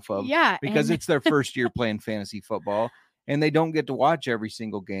go off of. Yeah. Because it's their first year playing fantasy football and they don't get to watch every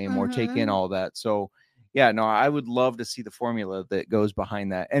single game or take in all that. So yeah, no, I would love to see the formula that goes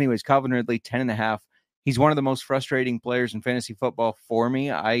behind that. Anyways, Calvin Ridley, 10.5. He's one of the most frustrating players in fantasy football for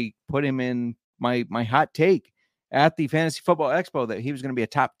me. I put him in my hot take at the Fantasy Football Expo that he was going to be a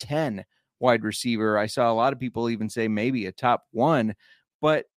top 10 wide receiver. I saw a lot of people even say maybe a top 1,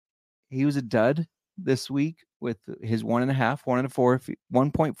 but he was a dud this week with his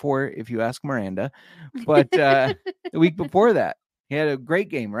 1.4 if you ask Miranda. But the week before that, he had a great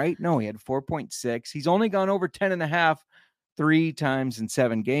game, right? No, he had 4.6. He's only gone over 10.5 3 times in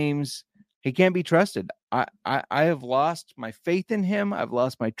 7 games. He can't be trusted. I have lost my faith in him. I've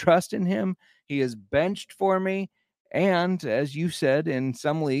lost my trust in him. He is benched for me. And as you said, in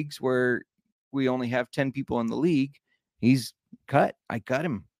some leagues where we only have 10 people in the league, he's cut. I cut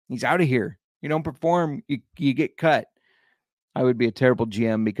him. He's out of here. You don't perform, you get cut. I would be a terrible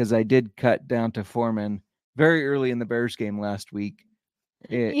GM because I did cut down to Foreman very early in the Bears game last week.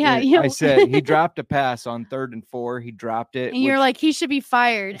 I said he dropped a pass on 3rd and 4. He dropped it. And you're like, he should be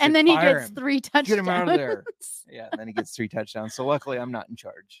fired. And then he gets 3 touchdowns. Get him out of there. Yeah, and then he gets 3 touchdowns. So luckily I'm not in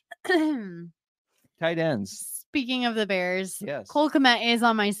charge. Tight ends. Speaking of the Bears, yes. Cole Kmet is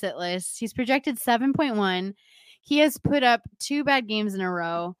on my sit list. He's projected 7.1. He has put up 2 bad games in a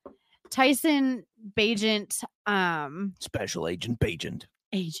row. Tyson Bagent, Special Agent Bagent.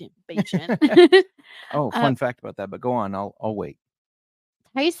 Oh, fun fact about that, but go on. I'll wait.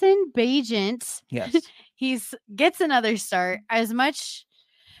 Tyson Bagent. Yes. He's gets another start. As much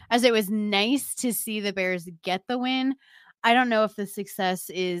as it was nice to see the Bears get the win, I don't know if the success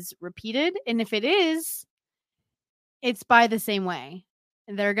is repeated. And if it is, it's by the same way.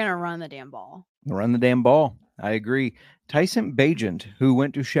 They're going to run the damn ball. Run the damn ball. I agree. Tyson Bagent, who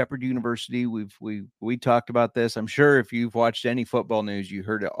went to Shepherd University. We talked about this. I'm sure if you've watched any football news, you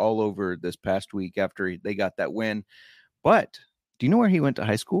heard it all over this past week after they got that win. But do you know where he went to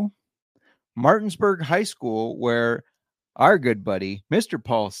high school? Martinsburg High School, where our good buddy, Mr.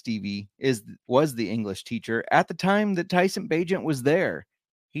 Paul Stevie, was the English teacher at the time that Tyson Bagent was there.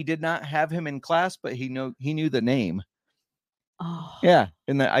 He did not have him in class, but he knew the name. Oh. Yeah,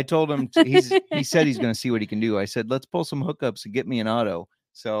 and I told him he said he's going to see what he can do. I said, let's pull some hookups and get me an auto.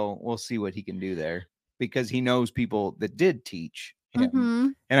 So we'll see what he can do there because he knows people that did teach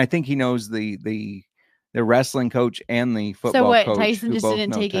him, and I think he knows the wrestling coach and the football coach. So what? Tyson just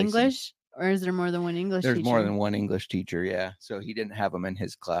didn't take English, or is there more than one English? There's teacher? More than one English teacher. Yeah, so he didn't have him in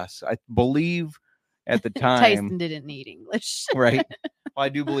his class. I believe at the time Tyson didn't need English, right? Well, I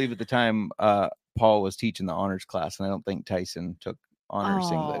do believe at the time Paul was teaching the honors class, and I don't think Tyson took honors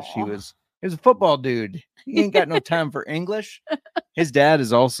English. He was a football dude. He ain't got no time for English. His dad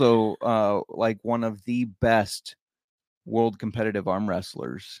is also like one of the best world competitive arm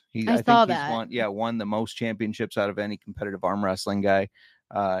wrestlers. I think he's won the most championships out of any competitive arm wrestling guy.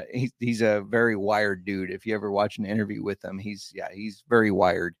 He's a very wired dude. If you ever watch an interview with him, he's very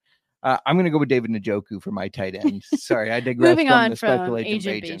wired. I'm going to go with David Njoku for my tight end. Sorry, I digress. Moving from on the from special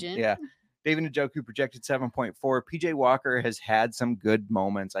agent. Yeah. David Njoku projected 7.4. PJ Walker has had some good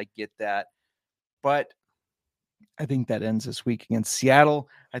moments. I get that. But I think that ends this week against Seattle.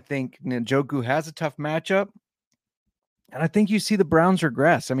 I think Njoku has a tough matchup. And I think you see the Browns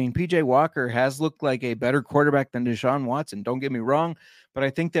regress. I mean, PJ Walker has looked like a better quarterback than Deshaun Watson. Don't get me wrong, but I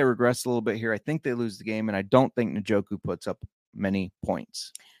think they regress a little bit here. I think they lose the game, and I don't think Njoku puts up many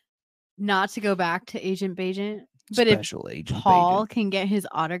points. Not to go back to Agent Bagent, but Special if Agent Paul Bagent can get his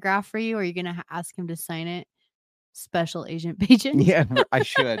autograph for you, are you going to ask him to sign it Special Agent Bajent. Yeah, I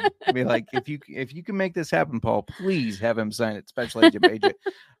should be like, if you can make this happen, Paul, please have him sign it, Special Agent Agent,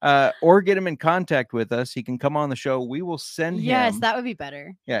 or get him in contact with us. He can come on the show. We will send him. Yes, that would be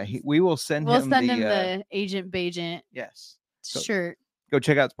better. Yeah, we will send We'll him. send him the Agent Bajent yes shirt. Go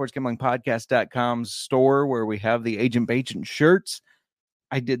check out sportsgamblingpodcast.com's store where we have the Agent Bajent shirts.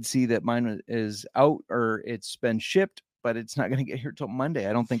 I did see that mine is out or it's been shipped, but it's not going to get here till Monday.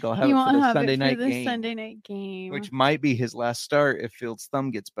 I don't think I'll have it for the Sunday night game, which might be his last start if Fields'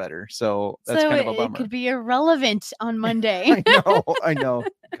 thumb gets better. So that's kind of a bummer. It could be irrelevant on Monday. I know.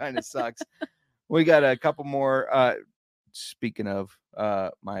 Kind of sucks. We got a couple more. Speaking of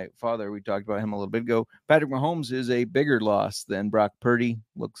my father, we talked about him a little bit ago. Patrick Mahomes is a bigger loss than Brock Purdy.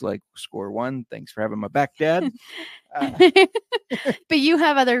 Looks like score one. Thanks for having my back, Dad. But you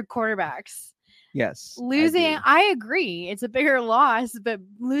have other quarterbacks. Yes. Losing, I agree. It's a bigger loss, but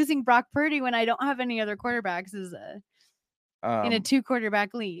losing Brock Purdy when I don't have any other quarterbacks is in a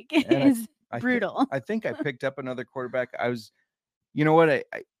 2-quarterback league is brutal. I think I picked up another quarterback. You know what?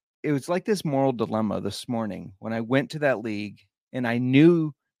 It was like this moral dilemma this morning when I went to that league and I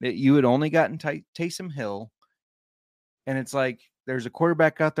knew that you had only gotten Taysom Hill. And it's like, there's a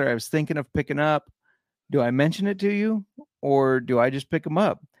quarterback out there I was thinking of picking up. Do I mention it to you or do I just pick him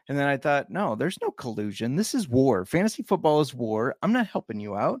up? And then I thought, no, there's no collusion. This is war. Fantasy football is war. I'm not helping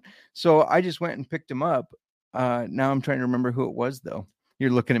you out. So I just went and picked him up. Now I'm trying to remember who it was, though. You're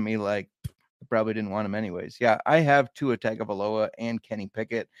looking at me like, I probably didn't want him anyways. Yeah, I have Tua Tagovailoa and Kenny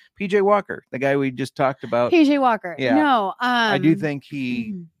Pickett. PJ Walker, the guy we just talked about. PJ Walker. Yeah. No. I do think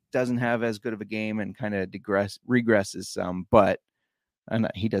he doesn't have as good of a game and kind of regresses some, but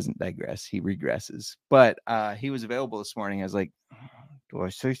he doesn't digress. He regresses. But he was available this morning. I was like, do I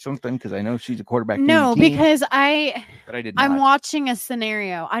say something? Because I know she's a quarterback. No, because but I did not. I'm watching a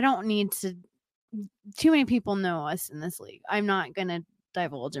scenario. I don't need to. Too many people know us in this league. I'm not going to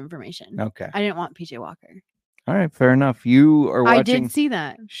divulge information. Okay. I didn't want PJ Walker. All right, fair enough. You are watching. I did see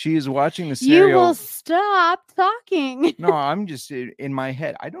that. She is watching the scenario. You will stop talking. No, I'm just in my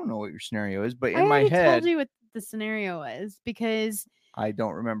head. I don't know what your scenario is, but in my head. I told you what the scenario was because I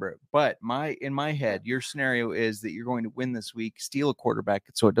don't remember it. But in my head, your scenario is that you're going to win this week, steal a quarterback,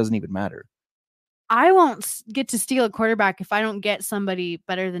 so it doesn't even matter. I won't get to steal a quarterback if I don't get somebody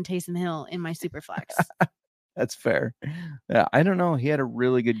better than Taysom Hill in my Superflex. That's fair. Yeah, I don't know. He had a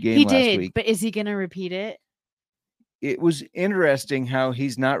really good game last week. But is he going to repeat it? It was interesting how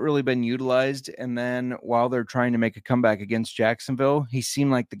he's not really been utilized. And then while they're trying to make a comeback against Jacksonville, he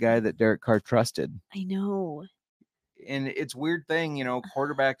seemed like the guy that Derek Carr trusted. I know. And it's a weird thing,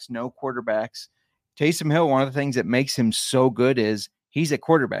 quarterbacks know quarterbacks. Taysom Hill, one of the things that makes him so good is he's a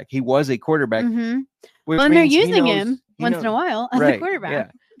quarterback. He was a quarterback. Mm-hmm. Well, and they're using him once in a while as a quarterback. Yeah.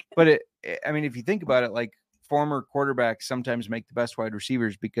 But if you think about it, like former quarterbacks sometimes make the best wide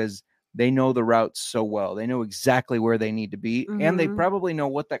receivers because they know the routes so well. They know exactly where they need to be. Mm-hmm. And they probably know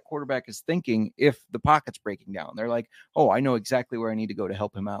what that quarterback is thinking if the pocket's breaking down. They're like, oh, I know exactly where I need to go to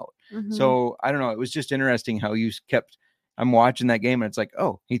help him out. Mm-hmm. So I don't know. It was just interesting how you kept. I'm watching that game and it's like,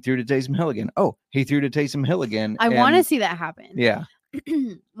 oh, he threw to Taysom Hill again. Oh, he threw to Taysom Hill again. I want to see that happen. Yeah.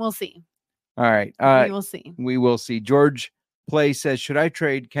 We'll see. All right. We will see. We will see. George Play says, should I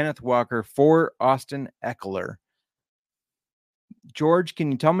trade Kenneth Walker for Austin Eckler? George,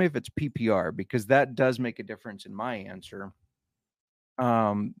 can you tell me if it's PPR? Because that does make a difference in my answer.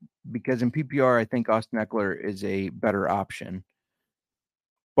 Because in PPR, I think Austin Eckler is a better option.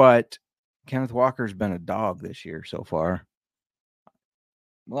 But Kenneth Walker's been a dog this year so far.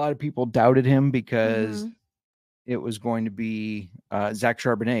 A lot of people doubted him because it was going to be Zach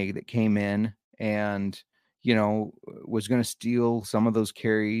Charbonnet that came in and, was going to steal some of those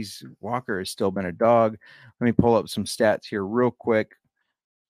carries. Walker has still been a dog. Let me pull up some stats here real quick.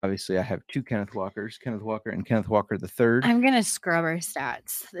 Obviously, I have two Kenneth Walkers, Kenneth Walker and Kenneth Walker III. I'm going to scrub our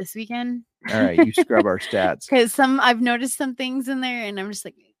stats this weekend. All right, you scrub our stats. Because I've noticed some things in there, and I'm just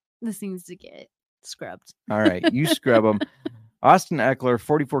like, this needs to get scrubbed. All right, you scrub them. Austin Eckler,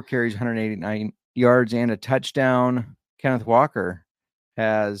 44 carries, 189 yards, and a touchdown. Kenneth Walker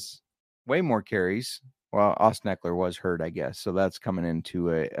has way more carries. Well, Austin Eckler was hurt, I guess, so that's coming into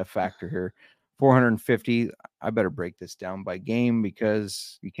a factor here. 450. I better break this down by game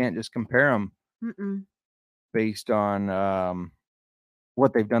because you can't just compare them based on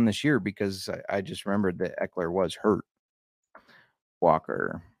what they've done this year because I just remembered that Eckler was hurt.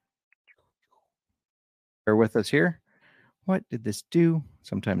 Walker. Bear with us here. What did this do?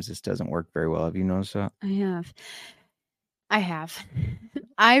 Sometimes this doesn't work very well. Have you noticed that? I have.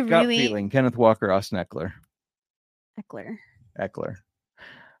 I Gut really feeling. Kenneth Walker, Austin Eckler. Eckler.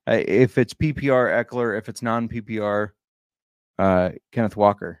 If it's PPR, Eckler. If it's non-PPR, Kenneth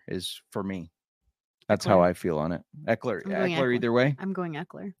Walker is for me. That's how Eckler. I feel on it. Eckler, I'm going Eckler. either way. I'm going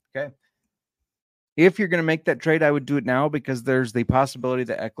Eckler. Okay. If you're going to make that trade, I would do it now because there's the possibility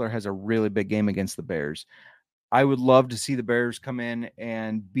that Eckler has a really big game against the Bears. I would love to see the Bears come in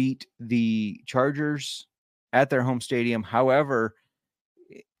and beat the Chargers at their home stadium. However,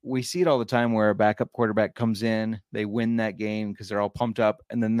 we see it all the time where a backup quarterback comes in, they win that game because they're all pumped up,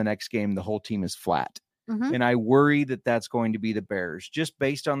 and then the next game, the whole team is flat. Mm-hmm. And I worry that that's going to be the Bears. Just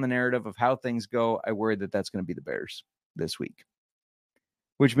based on the narrative of how things go, I worry that that's going to be the Bears this week.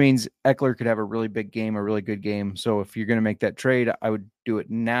 Which means Eckler could have a really big game, a really good game. So if you're going to make that trade, I would do it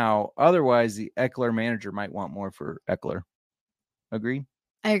now. Otherwise, the Eckler manager might want more for Eckler. Agree?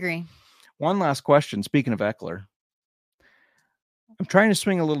 I agree. One last question. Speaking of Eckler, I'm trying to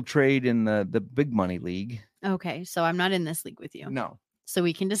swing a little trade in the big money league. Okay, so I'm not in this league with you. No. So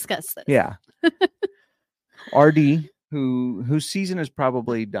we can discuss this. Yeah. RD, whose season is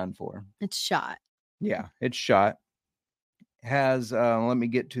probably done for. It's shot. Yeah, it's shot. Has let me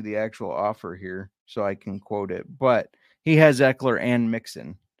get to the actual offer here so I can quote it. But he has Eckler and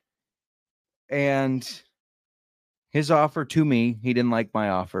Mixon. And his offer to me, he didn't like my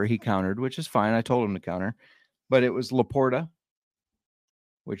offer. He countered, which is fine. I told him to counter. But it was Laporta,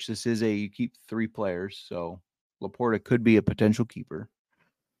 which this is you keep 3 players. So Laporta could be a potential keeper.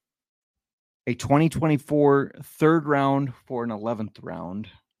 A 2024 third round for an 11th round.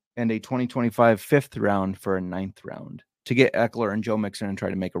 And a 2025 fifth round for a 9th round. To get Eckler and Joe Mixon and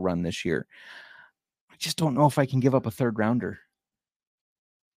try to make a run this year. I just don't know if I can give up a third rounder.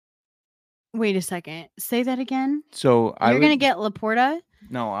 Wait a second. Say that again. So You're going to get Laporta?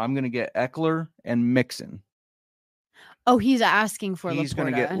 No, I'm going to get Eckler and Mixon. Oh, he's asking for He's Laporta.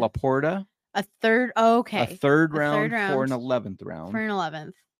 going to get Laporta. A third. Oh, okay. A third round for an 11th round. For an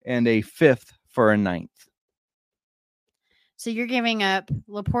 11th. And a 5th for a 9th. So you're giving up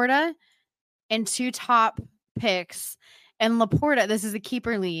Laporta and 2 top picks. And Laporta, this is a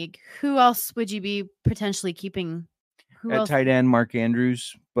keeper league. Who else would you be potentially keeping? Who At else? tight end, Mark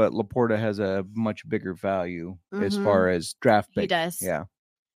Andrews, but Laporta has a much bigger value as far as draft pick. He does. Yeah.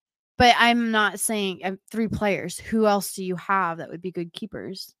 But I'm not saying 3 players. Who else do you have that would be good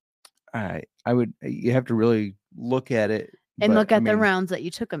keepers? I would. You have to really look at it. And look at the rounds that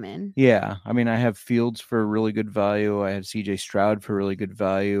you took them in. Yeah. I mean, I have Fields for really good value. I have CJ Stroud for really good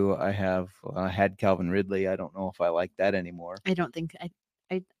value. I have had Calvin Ridley. I don't know if I like that anymore. I don't think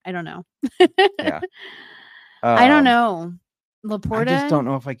I don't know. Yeah. I don't know. Laporta. I just don't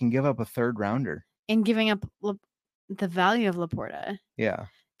know if I can give up a third rounder. And giving up the value of Laporta. Yeah.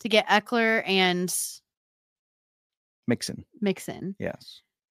 To get Eckler and Mixon. Yes.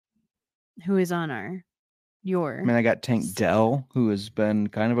 Who is on your? I mean, I got Tank Dell, who has been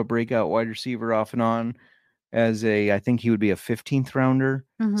kind of a breakout wide receiver off and on. I think he would be a 15th rounder.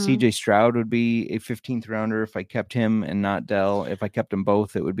 Mm-hmm. CJ Stroud would be a 15th rounder if I kept him and not Dell. If I kept them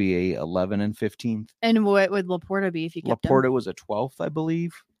both, it would be a 11 and 15th. And what would Laporta be if you kept Laporta him? was a 12th, I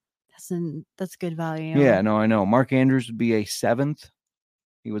believe. That's good value. Yeah, no, I know. Mark Andrews would be a 7th.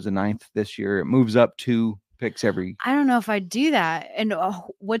 He was a 9th this year. It moves up 2 picks every. I don't know if I'd do that. And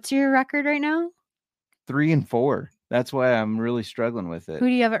what's your record right now? 3-4. That's why I'm really struggling with it. Who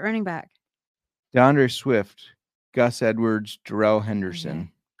do you have at running back? DeAndre Swift, Gus Edwards, Darrell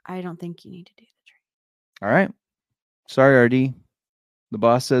Henderson. Okay. I don't think you need to do the trade. All right. Sorry, RD. The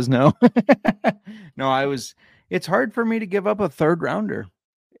boss says no. No, it's hard for me to give up a third rounder.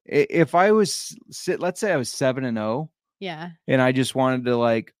 If I was let's say I was 7-0. Yeah. And I just wanted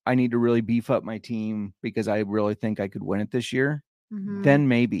to I need to really beef up my team because I really think I could win it this year. Mm-hmm. Then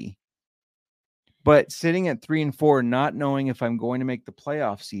maybe. But sitting at 3-4, not knowing if I'm going to make the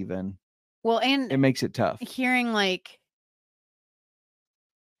playoffs even. Well, and it makes it tough. Hearing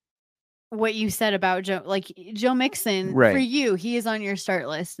what you said about Joe Mixon, right. For you, he is on your start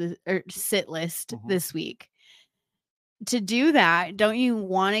list or sit list this week. To do that, don't you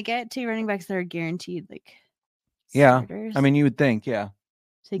want to get 2 running backs that are guaranteed starters? I mean, you would think, yeah.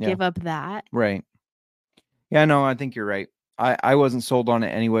 To give up that. Right. Yeah, no, I think you're right. I wasn't sold on it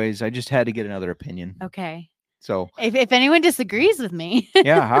anyways. I just had to get another opinion. Okay. So if anyone disagrees with me.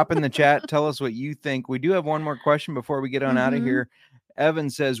 Yeah, hop in the chat. Tell us what you think. We do have one more question before we get on out of here.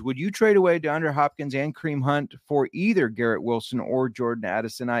 Evan says, would you trade away DeAndre Hopkins and Kareem Hunt for either Garrett Wilson or Jordan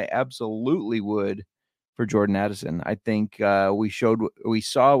Addison? I absolutely would for Jordan Addison. I think we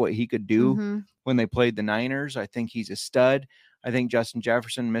saw what he could do when they played the Niners. I think he's a stud. I think Justin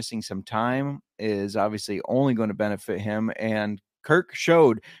Jefferson missing some time is obviously only going to benefit him. And Kirk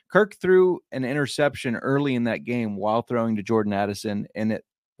threw an interception early in that game while throwing to Jordan Addison, and it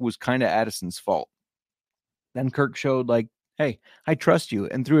was kind of Addison's fault. Then Kirk showed like, hey, I trust you,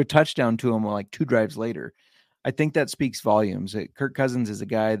 and threw a touchdown to him like 2 drives later. I think that speaks volumes. Kirk Cousins is a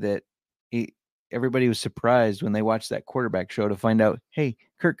guy that everybody was surprised when they watched that quarterback show to find out, hey,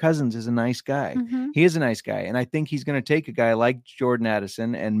 Kirk Cousins is a nice guy. Mm-hmm. He is a nice guy. And I think he's going to take a guy like Jordan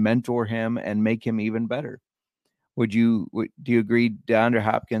Addison and mentor him and make him even better. Do you agree, DeAndre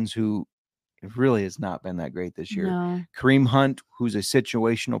Hopkins, who really has not been that great this year? No. Kareem Hunt, who's a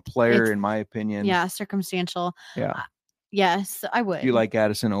situational player, in my opinion. Yeah, circumstantial. Yeah. Yes, I would. Do you like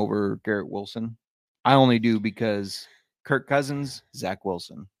Addison over Garrett Wilson? I only do because Kirk Cousins, Zach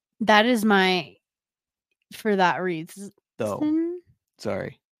Wilson. That is my, for that reason. Though,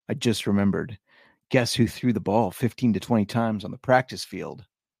 sorry, I just remembered. Guess who threw the ball 15 to 20 times on the practice field?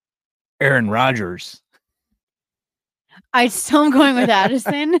 Aaron Rodgers. I still am going with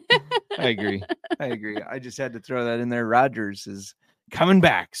Addison. I agree. I just had to throw that in there. Rodgers is coming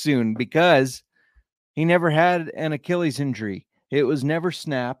back soon because he never had an Achilles injury. It was never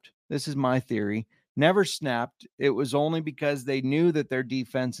snapped. This is my theory. Never snapped. It was only because they knew that their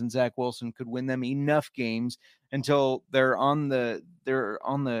defense and Zach Wilson could win them enough games until they're in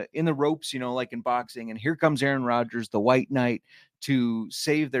the ropes, like in boxing. And here comes Aaron Rodgers, the White Knight, to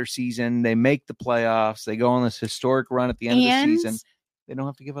save their season. They make the playoffs. They go on this historic run at the end of the season. They don't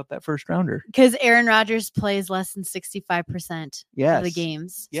have to give up that first rounder because Aaron Rodgers plays less than 65% of the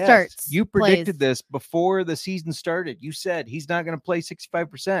games. Yes. Starts. You predicted this before the season started. You said he's not going to play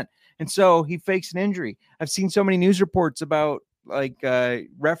 65%. And so he fakes an injury. I've seen so many news reports about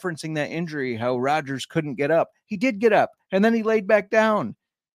referencing that injury, how Rodgers couldn't get up. He did get up and then he laid back down.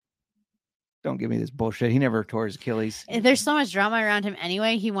 Don't give me this bullshit. He never tore his Achilles. There's so much drama around him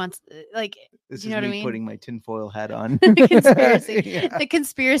anyway. He wants this you know is what me I mean? Putting my tinfoil hat on. The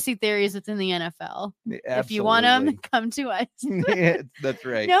conspiracy theories within the NFL. Absolutely. If you want them, come to us. Yeah, that's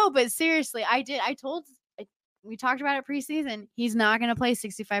right. No, but seriously, we talked about it preseason. He's not going to play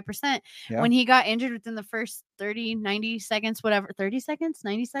 65%. Yeah. When he got injured within the first 30, 90 seconds, whatever, 30 seconds,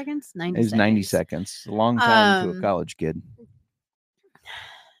 90 seconds, 90 seconds. 90 seconds. A long time to a college kid.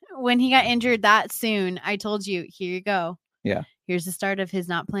 When he got injured that soon, I told you, here you go. Yeah. Here's the start of his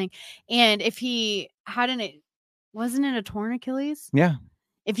not playing. And if he wasn't it a torn Achilles? Yeah.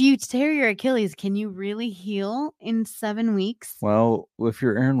 If you tear your Achilles, can you really heal in 7 weeks? Well, if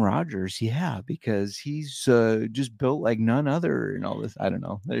you're Aaron Rodgers, yeah, because he's just built like none other and all this. I don't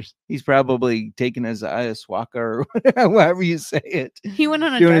know. He's probably taken his ayahuasca or however you say it. He went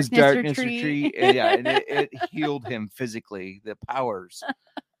on a darkness retreat. Yeah, and it healed him physically. The powers.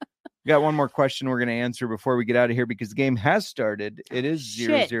 Got one more question we're going to answer before we get out of here because the game has started. It is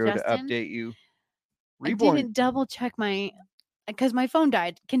 0-0 to update you. Reborn. I didn't double check because my phone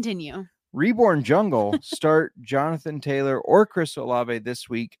died. Continue. Reborn Jungle start Jonathan Taylor or Chris Olave this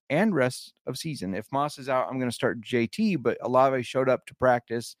week and rest of season. If Moss is out, I'm going to start JT, but Olave showed up to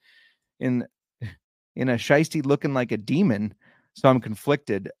practice in a shiesty looking like a demon, so I'm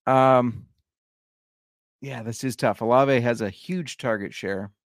conflicted. Yeah, this is tough. Olave has a huge target share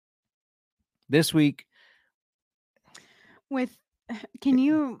this week. Can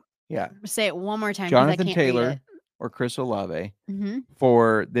you say it one more time? Jonathan Taylor or Chris Olave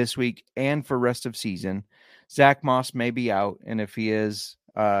for this week and for rest of season. Zach Moss may be out, and if he is,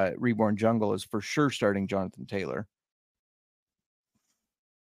 Reborn Jungle is for sure starting Jonathan Taylor.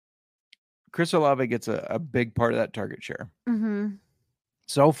 Chris Olave gets a big part of that target share. Mm-hmm.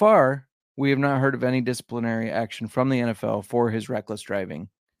 So far, we have not heard of any disciplinary action from the NFL for his reckless driving.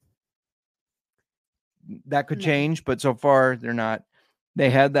 That could change, but so far they're not. They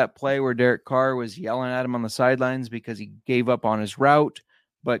had that play where Derek Carr was yelling at him on the sidelines because he gave up on his route,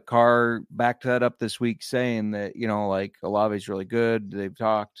 but Carr backed that up this week saying that, Olave's really good. They've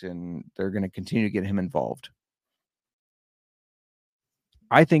talked and they're going to continue to get him involved.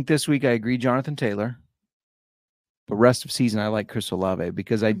 I think this week I agree Jonathan Taylor. But rest of season I like Chris Olave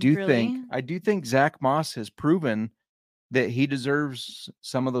because I do think Zach Moss has proven that he deserves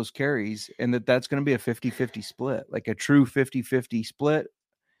some of those carries and that's going to be a 50-50 split, like a true 50-50 split,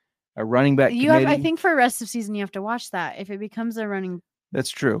 a running back committee. I think for rest of season, you have to watch that. If it becomes a running That's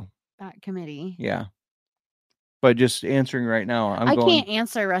true. back committee. Yeah. But just answering right now, I can't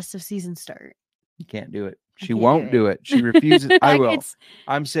answer rest of season start. You can't do it. She won't do it. She refuses. I will.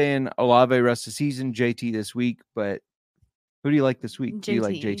 I'm saying Olave rest of season, JT this week, but who do you like this week? JT. Do you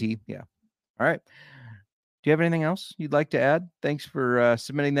like JT? Yeah. All right. Do you have anything else you'd like to add? Thanks for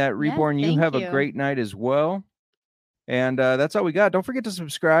submitting that. Reborn, you have a great night as well. And that's all we got. Don't forget to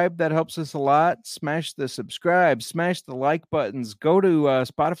subscribe. That helps us a lot. Smash the subscribe. Smash the like buttons. Go to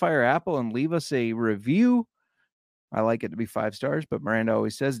Spotify or Apple and leave us a review. I like it to be 5 stars, but Miranda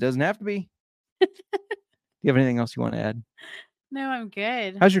always says it doesn't have to be. Do you have anything else you want to add? No, I'm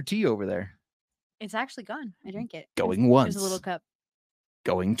good. How's your tea over there? It's actually gone. I drank it. Going once. There's a little cup.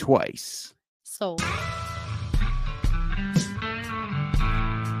 Going twice. Sold.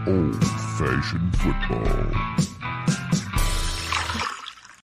 Old-fashioned football.